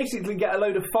 He could basically get a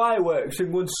load of fireworks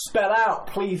and would spell out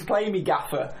 "Please play me,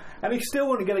 Gaffer." And he still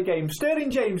wouldn't get a game.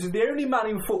 Sterling James is the only man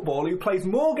in football who plays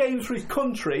more games for his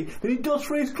country than he does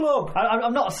for his club.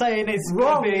 I'm not saying it's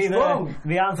wrong. Be Wrong.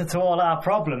 The answer to all our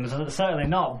problems. Certainly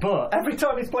not. But every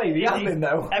time he's played, he has been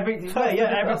though. Every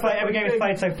game he's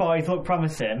played so far, he's looked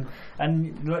promising.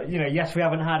 And yes, we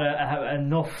haven't had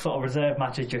enough sort of reserve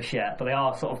matches just yet, but they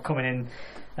are sort of coming in.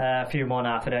 A few more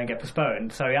now if they don't get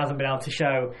postponed. So he hasn't been able to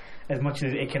show as much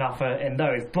as he can offer in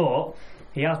those, but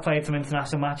he has played some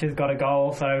international matches, got a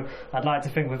goal, so I'd like to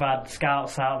think we've had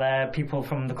scouts out there, people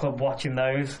from the club watching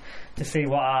those to see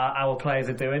what our players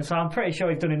are doing. So I'm pretty sure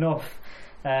he's done enough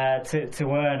to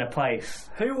earn a place.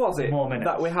 Who was it more minutes.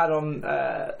 that we had on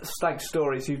Stag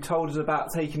Stories who told us about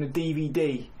taking a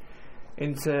DVD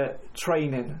into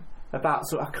training? I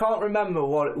can't remember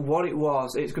what it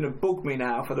was. It's going to bug me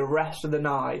now for the rest of the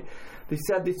night. They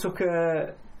said they took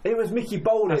it was Mickey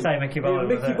Bowling. I say Mickey Bowling.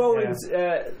 Mickey Bowling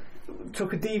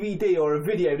took a DVD or a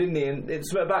video, didn't he? And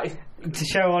it's about to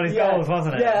show all his goals,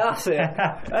 wasn't it? Yeah, that's it.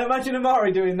 Imagine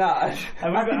Amari doing that. I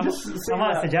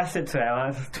might suggest it to him.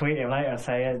 I might tweet him later and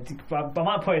say, I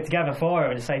might put it together for him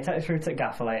and just say, take it through to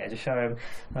Gaffer later, just show him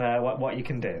what you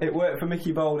can do. It worked for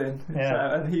Mickey Bowling,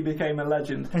 and he became a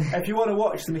legend. If you want to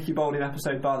watch the Mickey Bowling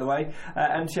episode, by the way,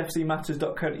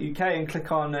 mtfcmatters.co.uk and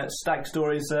click on Stag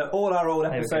Stories, all our old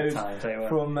episodes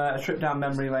from a trip down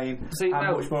memory lane. See,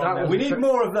 we need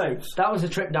more of those. That was a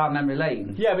trip down memory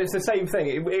lane. Yeah, but it's the same thing.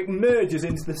 It merges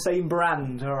into the same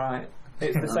brand, alright?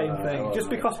 It's the same thing.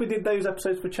 Just because we did those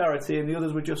episodes for charity and the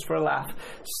others were just for a laugh,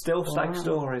 still Stag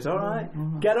Stories, alright?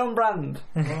 Get on brand.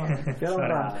 Get on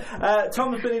brand.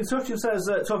 Tom's been in touch and says,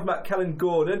 talking about Kellen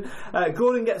Gordon.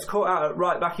 Gordon gets caught out at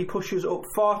right back. He pushes up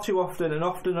far too often, and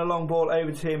often a long ball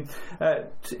over to him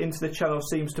into the channel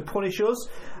seems to punish us.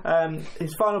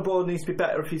 His final ball needs to be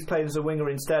better if he's playing as a winger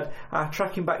instead. Our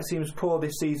tracking back seems poor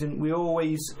this season. We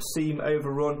always seem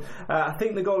overrun. I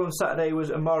think the goal on Saturday was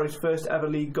Amari's first ever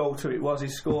league goal to it. He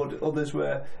scored, others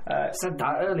were said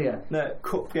that earlier. No,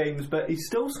 cup games, but he's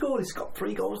still scored. He's got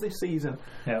 3 goals this season.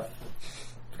 Yeah,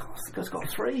 he's got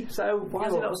 3. So why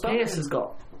is he not starting? Pierce has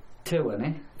got 2, hasn't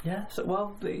he? Yeah. So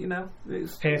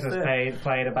Pierce has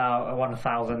played about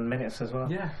 1,000 minutes as well.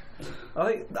 Yeah,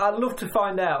 I think I'd love to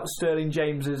find out Sterling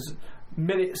James's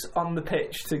minutes on the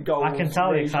pitch to goals. I can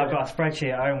tell you because I've got a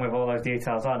spreadsheet at home with all those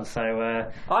details on. So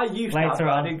I used later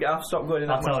on, I've stopped going in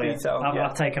that much detail.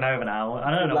 I've taken over now.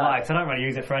 I don't know why, because I don't really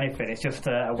use it for anything. It's just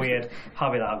a weird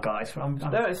hobby that I've got.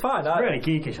 No, it's fine. It's really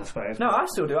geekish, I suppose. No, I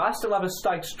still do. I still have a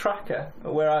Stags tracker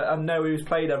where I know who's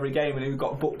played every game and who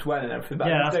got booked when and everything. But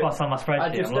yeah, that's what's on my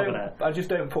spreadsheet. I'm loving it. I just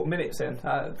don't put minutes in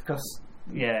because.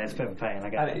 Yeah, it's a bit of a pain, I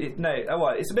guess.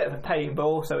 It's a bit of a pain, but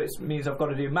also it means I've got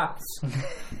to do maths.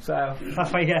 So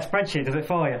that's why you get a spreadsheet, does it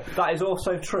for you? That is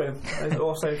also true.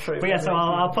 But yeah, so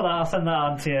I'll send that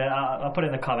on to you. I'll put it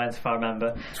in the comments if I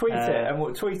remember. Tweet it and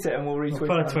we'll retweet we'll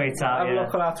put a tweet out. Have a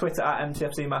look on our Twitter at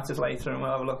MTFC Matters later, and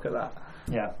we'll have a look at that.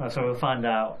 Yeah, so we'll find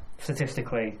out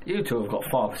statistically. You two have got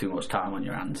far too much time on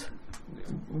your hands.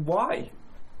 Why?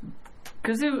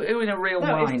 Because who in a real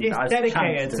mind it's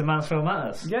dedicated to Mansfield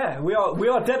Matters. Yeah, we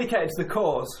are dedicated to the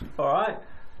cause. All right,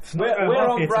 we're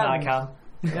on brand.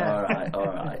 Yeah. All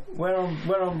right. We're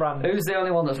on brand. Who's the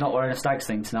only one that's not wearing a Stags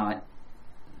thing tonight?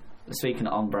 Speaking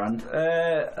of on brand,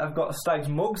 I've got Stags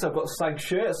mugs, I've got Stags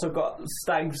shirts, I've got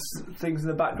Stags things in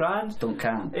the background. Don't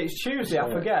count. It's Tuesday,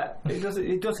 I forget.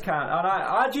 It does count. And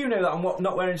how do you know that I'm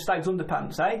not wearing Stags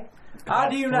underpants, eh? How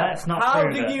do you know? How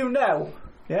do you know?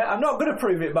 Yeah, I'm not going to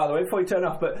prove it, by the way, before you turn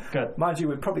off, but mind you,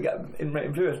 we'd probably get in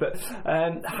viewers, but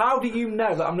how do you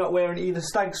know that I'm not wearing either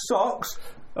Stags socks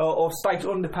or Stags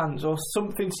underpants or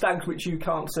something Stags which you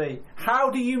can't see? How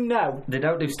do you know? They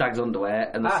don't do Stags underwear,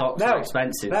 and the socks are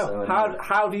expensive. No, so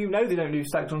how do you know they don't do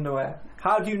Stags underwear?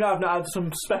 How do you know I've not had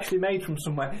some specially made from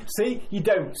somewhere? See, you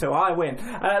don't, so I win.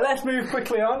 Let's move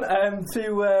quickly on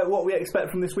to what we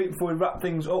expect from this week before we wrap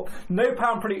things up. No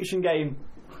pound prediction game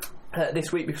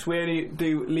this week because we only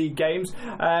do league games.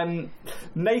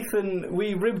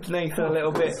 We ribbed Nathan a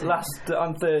little bit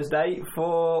on Thursday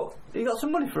for he got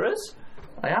some money for us.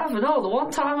 I have, no, the one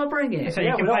time I bring it. So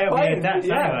you can pay off your debts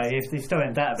anyway. He's still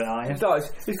in debt a bit, aren't you?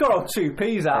 He's got all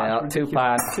 2p's out. Yeah, £2.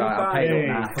 I paid up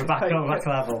now. We're back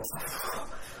level.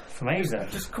 It's amazing.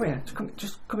 Just come here.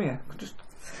 Just come here.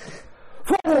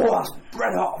 Oh, that's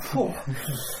red hot. Oh.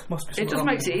 Must be It just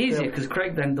makes it easier because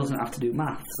Craig then doesn't have to do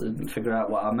maths and figure out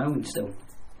what I'm owing still.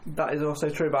 That is also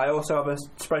true, but I also have a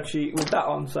spreadsheet with that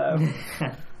on, so...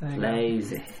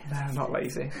 Lazy. No, not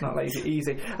lazy. Not lazy.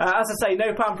 Easy. As I say,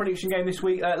 no pound prediction game this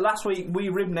week. Last week we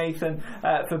ribbed Nathan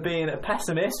for being a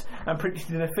pessimist and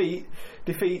predicting defeat.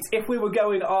 If we were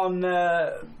going on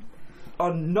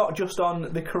not just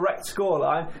on the correct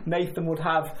scoreline, Nathan would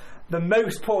have the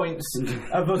most points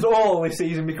of us all this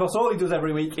season because all he does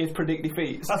every week is predict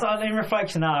defeats. That's in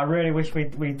reflection now. I really wish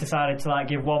we decided to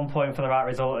give 1 point for the right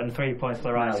result and 3 points for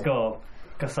the right score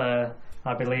because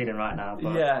I'd be leading right now.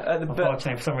 But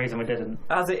unfortunately, for some reason, we didn't.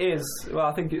 As it is, well,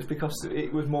 I think it's because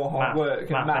it was more hard work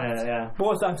and maths.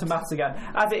 Boils down to maths again.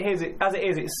 As it is,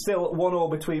 it's still 1-1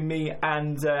 between me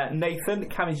and Nathan.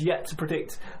 Cam is yet to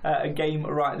predict a game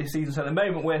right this season. So at the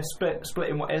moment, we're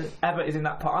splitting whatever is in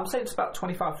that pot. I'm saying it's about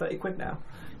 25-30 quid now.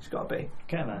 It's got to be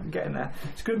getting there.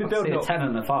 It's going to be building up. 10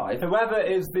 and a 5. Whoever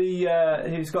is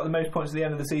who's got the most points at the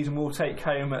end of the season will take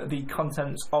home the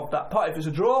contents of that pot. If it's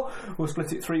a draw, we'll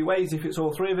split it 3 ways. If it's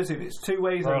all 3 of us, if it's 2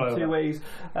 ways, then 2 ways.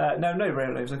 No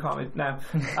rollovers. I can't. No,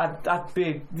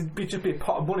 it'd just be a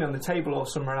pot of money on the table or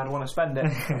somewhere, and I'd want to spend it,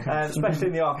 especially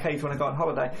in the arcades when I go on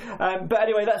holiday. But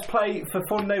anyway, let's play for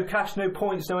fun. No cash, no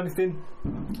points, no anything.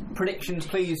 Predictions,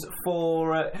 please.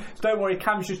 Don't worry,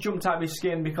 Cam's just jumped out of his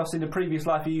skin because in the previous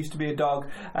life he used to be a dog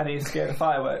and he's scared of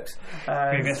fireworks.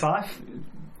 Previous life?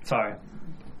 Sorry.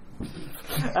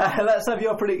 Let's have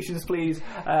your predictions, please,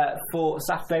 for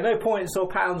Saturday. No points or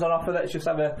pounds on offer. Let's just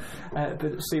have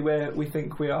see where we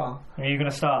think we are. Are you going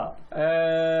to start?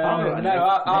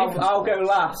 I'll go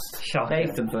last.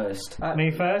 Nathan first.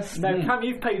 Me first? No, Cam,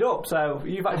 you've paid up, so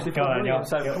you've actually put money on.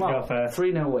 So come on. First.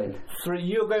 3-0 win.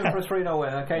 You're going for a 3-0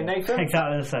 win, okay, Nathan?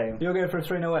 Exactly the same. You're going for a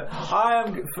 3-0 win. I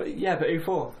am. But who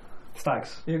for?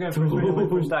 Stags. You're going for a 3-0 win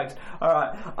for Stags.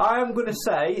 Alright, I am going to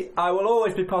say, I will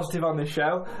always be positive on this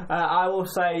show. I will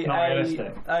say a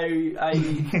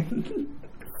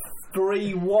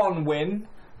 3-1 win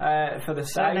for the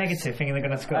Stags. So negative, thinking they're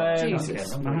going to score.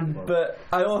 Jesus, man. But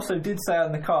I also did say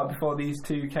on the card before these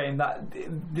two came that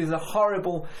there's a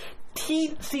horrible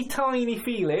teensy tiny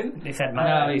feeling. He said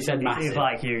massive. No, he said massive. He's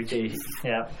like huge.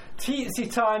 Yeah. Teensy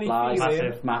tiny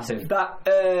feeling. Massive.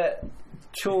 That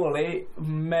surely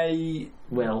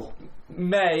will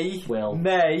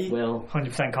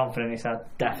 100% confident, he said.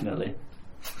 Definitely.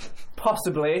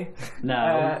 Possibly.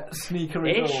 No. Sneak a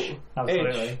result.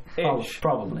 Absolutely.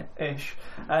 Probably.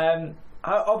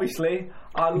 Obviously,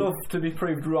 I love to be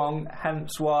proved wrong,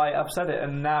 hence why I've said it,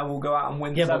 and now we'll go out and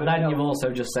win 7-0. Yeah, but then you've also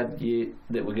just said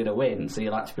that we're going to win, so you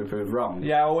like to be proved wrong.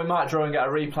 Yeah, well, we might draw and get a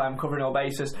replay. I'm covering all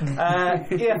bases.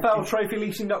 EFL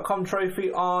TrophyLeasing.com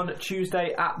trophy on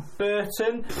Tuesday at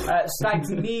Burton.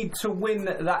 Stags need to win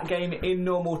that game in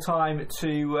normal time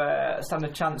to stand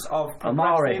a chance of progressing.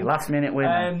 Amari, last minute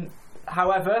winner.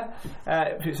 However,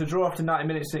 if it's a draw after 90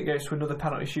 minutes and it goes to another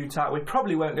penalty shootout, we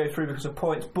probably won't go through because of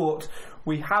points, but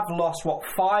we have lost,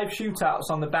 5 shootouts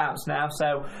on the bounce now,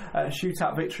 so a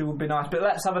shootout victory would be nice. But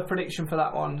let's have a prediction for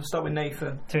that one. Start with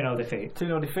Nathan. 2-0 defeat.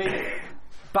 2-0 defeat.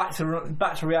 Back to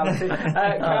reality.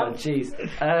 Oh, jeez.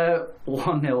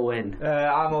 1-0 win.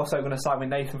 I'm also going to side with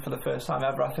Nathan for the first time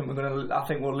ever. I think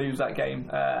we'll lose that game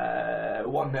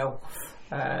 1-0.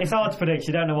 It's hard to predict.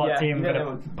 You don't know what team they're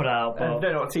going to put out. But you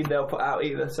don't know what team they'll put out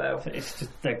either. So it's just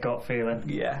their gut feeling.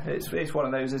 Yeah, it's one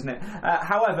of those, isn't it?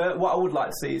 However, what I would like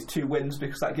to see is 2 wins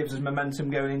because that gives us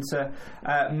momentum going into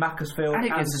Macclesfield. And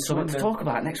it gives us something to talk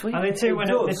about next week. And the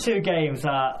 2 games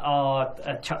that are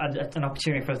an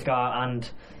opportunity for us to go out and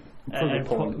prove a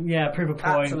point. Prove a point.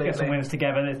 Absolutely. Get some wins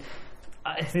together.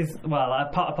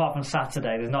 Apart from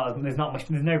Saturday, there's no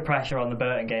pressure on the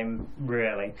Burton game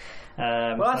really.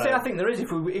 I think there is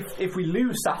if we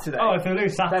lose Saturday. Oh, if we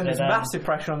lose Saturday, then there's massive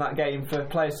pressure on that game for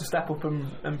players to step up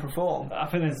and perform. I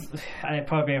think and it'd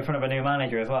probably be in front of a new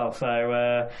manager as well.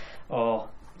 So or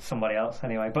somebody else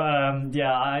anyway. But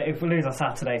if we lose on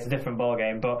Saturday, it's a different ball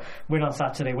game. But win on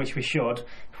Saturday, which we should.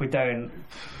 If we don't,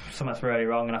 something's really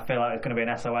wrong, and I feel like it's going to be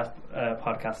an SOS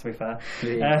podcast, to be fair.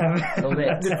 Yeah.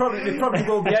 There probably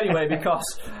will be anyway, because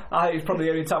it's probably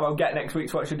the only time I'll get next week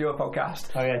to actually do a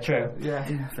podcast. Oh yeah, true. Yeah,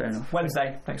 fair enough.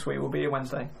 Wednesday next week will be a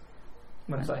Wednesday.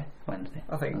 I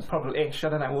think probably-ish. I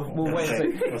don't know. We'll wait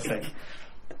and see. We'll see.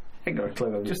 I think they're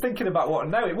clever. Just thinking about what.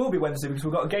 No, it will be Wednesday because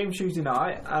we've got a game Tuesday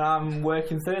night and I'm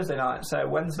working Thursday night, so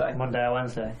Wednesday. Monday or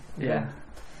Wednesday. Yeah.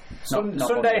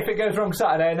 Sunday if it goes wrong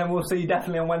Saturday, and then we'll see you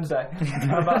definitely on Wednesday.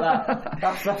 How about that?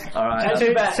 That's all right.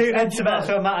 Tune into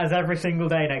Mansfield Matters every single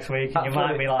day next week, and you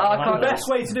might be like, the best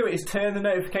way to do it is turn the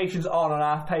notifications on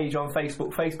our page on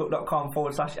Facebook,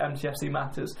 facebook.com/MTFC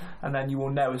Matters, and then you will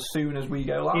know as soon as we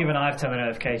go live. Even I've turned the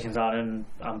notifications on, and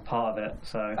I'm part of it,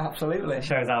 so absolutely, it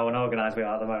shows how unorganised we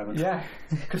are at the moment. Yeah,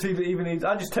 because even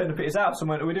I just turned up at his house and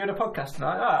went, "Are we doing a podcast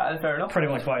tonight?" Ah, fair enough. Pretty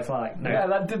much what it's like. No. Yeah,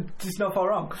 that's not far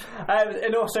wrong.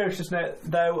 In all seriousness,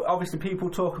 though, obviously people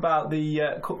talk about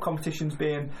the cup competitions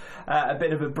being a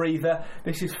bit of a breather.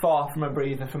 This is far from a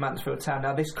breather for Mansfield Town.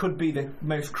 Now, this could be the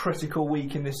most critical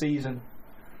week in the season.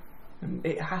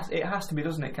 It has to be,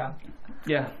 doesn't it, Cam?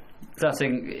 Yeah. So I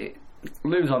think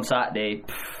lose on Saturday,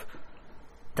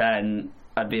 then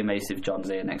I'd be amazed if John's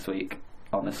here next week,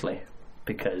 honestly,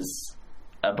 because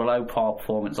a below par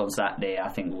performance on Saturday, I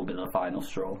think, will be the final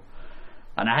straw.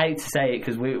 And I hate to say it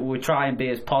because we try and be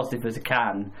as positive as we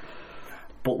can,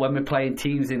 but when we're playing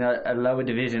teams in a lower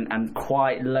division and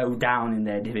quite low down in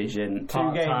their division,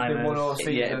 2 games in one all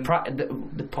season,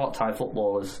 the part-time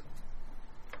footballers,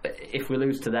 if we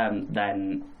lose to them,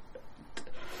 then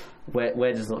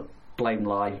where does the blame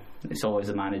lie? It's always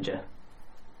the manager.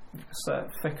 It's a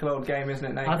fickle old game, isn't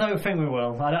it, Nate? I don't think we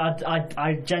will.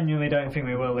 I genuinely don't think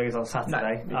we will lose on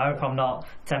Saturday. No. I hope I'm not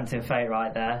tempting fate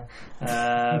right there,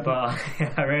 but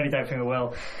I really don't think we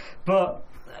will. But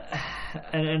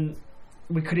and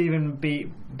we could even beat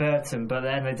Burton, but at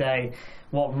the end of the day,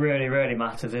 what really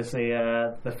matters is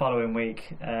the following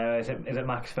week. Is it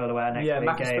Macclesfield away next week? Yeah,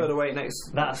 Macclesfield away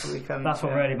next weekend. That's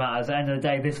what really matters. At the end of the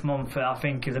day, this month I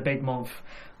think is a big month,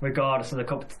 regardless of the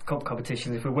cup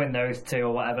competitions. If we win those 2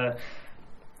 or whatever,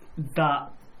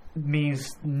 that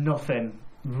means nothing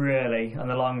really in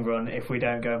the long run if we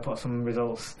don't go and put some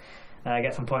results,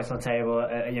 get some points on the table.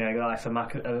 Like the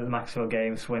Macclesfield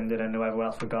game, Swindon, and whoever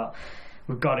else we've got.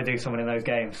 We've got to do something in those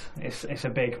games. It's a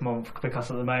big month because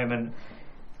at the moment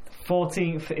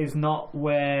 14th is not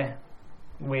where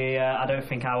we I don't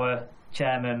think our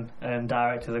chairman and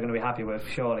directors are going to be happy with,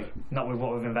 surely not with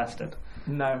what we've invested.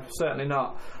 No, certainly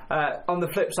not. On the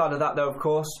flip side of that, though, of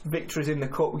course, victories in the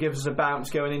cup gives us a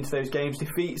bounce going into those games.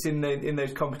 Defeats in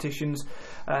those competitions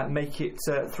will make it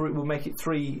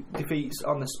 3 defeats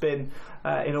on the spin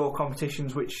in all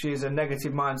competitions, which is a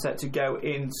negative mindset to go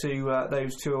into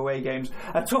those 2 away games.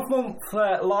 A tough month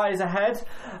lies ahead.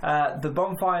 The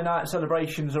bonfire night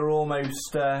celebrations are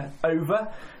almost over,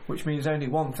 which means only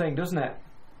one thing, doesn't it?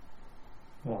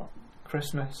 What?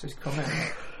 Christmas is coming.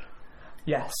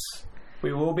 Yes.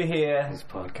 We will be here. It's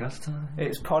podcast time.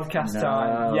 It's podcast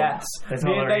time, yes. There's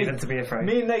no reason to be afraid.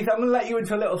 Me and Nathan, I'm going to let you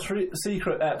into a little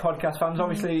secret, podcast fans.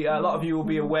 Obviously, a lot of you will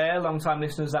be aware, long-time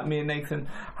listeners, that me and Nathan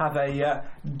have a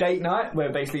date night where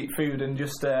we basically eat food and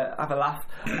just have a laugh.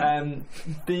 Have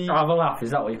a laugh,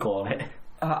 is that what you call it?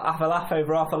 Have a laugh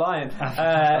over Arthur Lyon.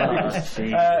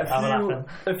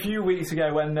 A few weeks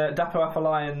ago when Dapo Arthur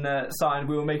Lyon signed,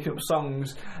 we were making up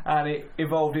songs and it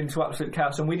evolved into absolute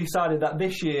chaos, and we decided that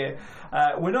this year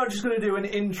we're not just going to do an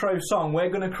intro song, we're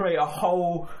going to create a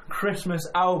whole Christmas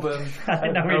album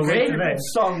of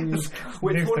songs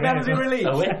which will never be released.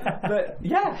 But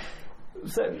yeah,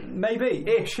 so maybe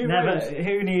ish.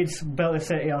 Who needs Built a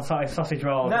City on sausage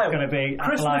rolls? No. It's going to be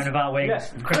a line without wings.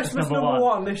 Yeah. Christmas number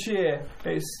one this year.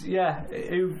 It's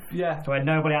where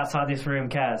nobody outside this room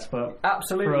cares, but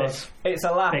absolutely, for us, it's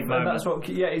a laugh, big and that's what.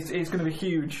 Yeah, it's going to be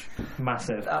huge,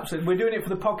 massive. Absolutely, we're doing it for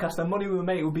the podcast. The money we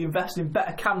make will be invested in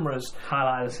better cameras,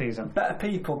 highlight of the season, better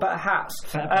people, better hats.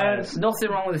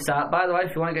 Nothing wrong with this hat, by the way.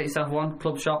 If you want to get yourself one,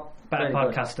 club shop. Better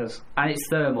podcasters. Good. And it's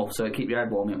thermal, so it keeps your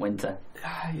head warm in winter.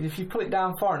 If you pull it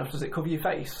down far enough, does it cover your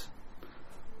face?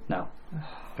 No.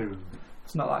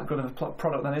 It's not that good of a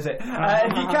product then, is it?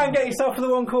 If you can get yourself to the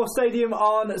One Call Stadium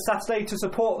on Saturday to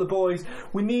support the boys,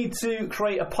 we need to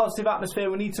create a positive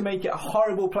atmosphere. We need to make it a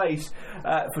horrible place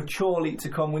for Chorley to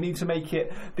come. We need to make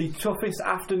it the toughest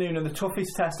afternoon and the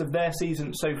toughest test of their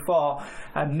season so far,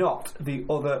 and not the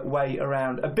other way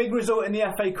around. A big result in the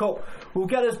FA Cup will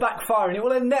get us back firing. It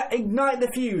will ignite the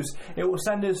fuse. It will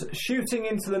send us shooting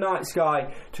into the night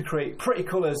sky to create pretty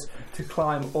colours to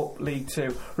climb up League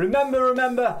 2.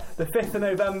 Remember, the 5th of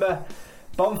November,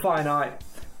 Bonfire Night.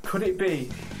 Could it be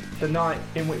the night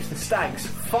in which the Stags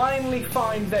finally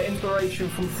find their inspiration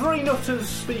from 3 nutters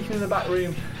speaking in the back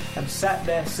room and set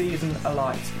their season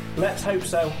alight? Let's hope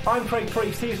so. I'm Craig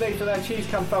Priest, he's Nathan there, Cheese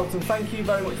Cam Felton. Thank you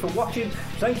very much for watching.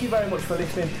 Thank you very much for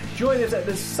listening. Join us at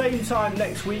the same time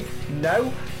next week.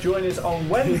 No, join us on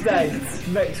Wednesday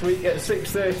next week at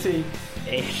 6:30.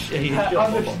 Ish.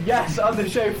 On the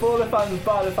show For the Fans,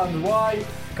 By the Fans. Why?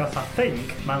 because I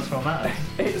think Mansfield matters.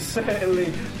 It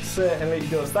certainly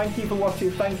does. Thank you for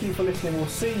watching. Thank you for listening. We'll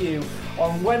see you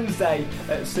on Wednesday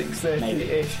at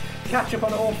 6:30ish. Catch up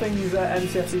on all things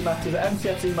MCFC Matters at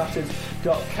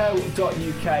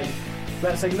mcfcmatters.co.uk.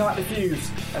 Let's ignite the fuse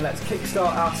and let's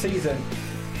kickstart our season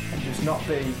and just not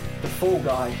be the fall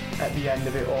guy at the end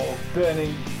of it all,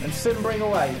 burning and simmering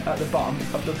away at the bottom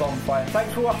of the bonfire.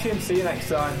 Thanks for watching. See you next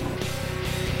time.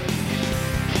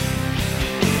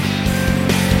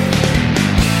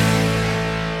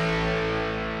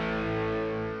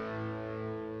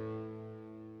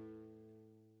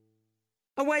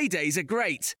 Away days are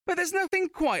great, but there's nothing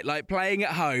quite like playing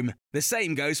at home. The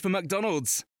same goes for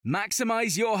McDonald's.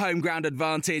 Maximise your home ground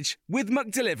advantage with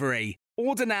McDelivery.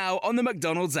 Order now on the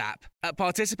McDonald's app. At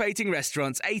participating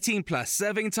restaurants, 18 plus,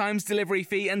 serving times, delivery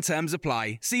fee and terms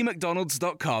apply. See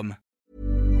mcdonalds.com.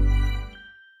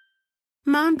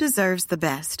 Mom deserves the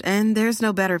best, and there's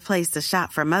no better place to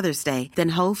shop for Mother's Day than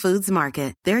Whole Foods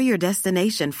Market. They're your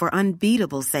destination for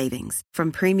unbeatable savings,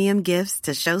 from premium gifts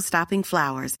to show-stopping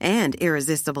flowers and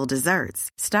irresistible desserts.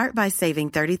 Start by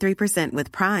saving 33%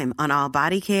 with Prime on all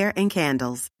body care and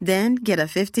candles. Then get a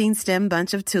 15-stem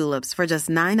bunch of tulips for just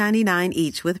 $9.99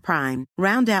 each with Prime.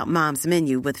 Round out Mom's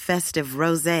menu with festive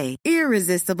rosé,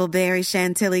 irresistible berry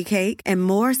chantilly cake, and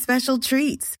more special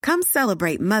treats. Come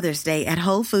celebrate Mother's Day at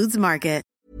Whole Foods Market.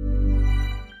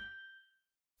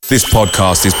 This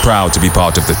podcast is proud to be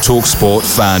part of the TalkSport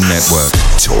Fan Network.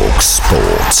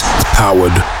 TalkSport.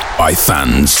 Powered by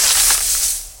fans.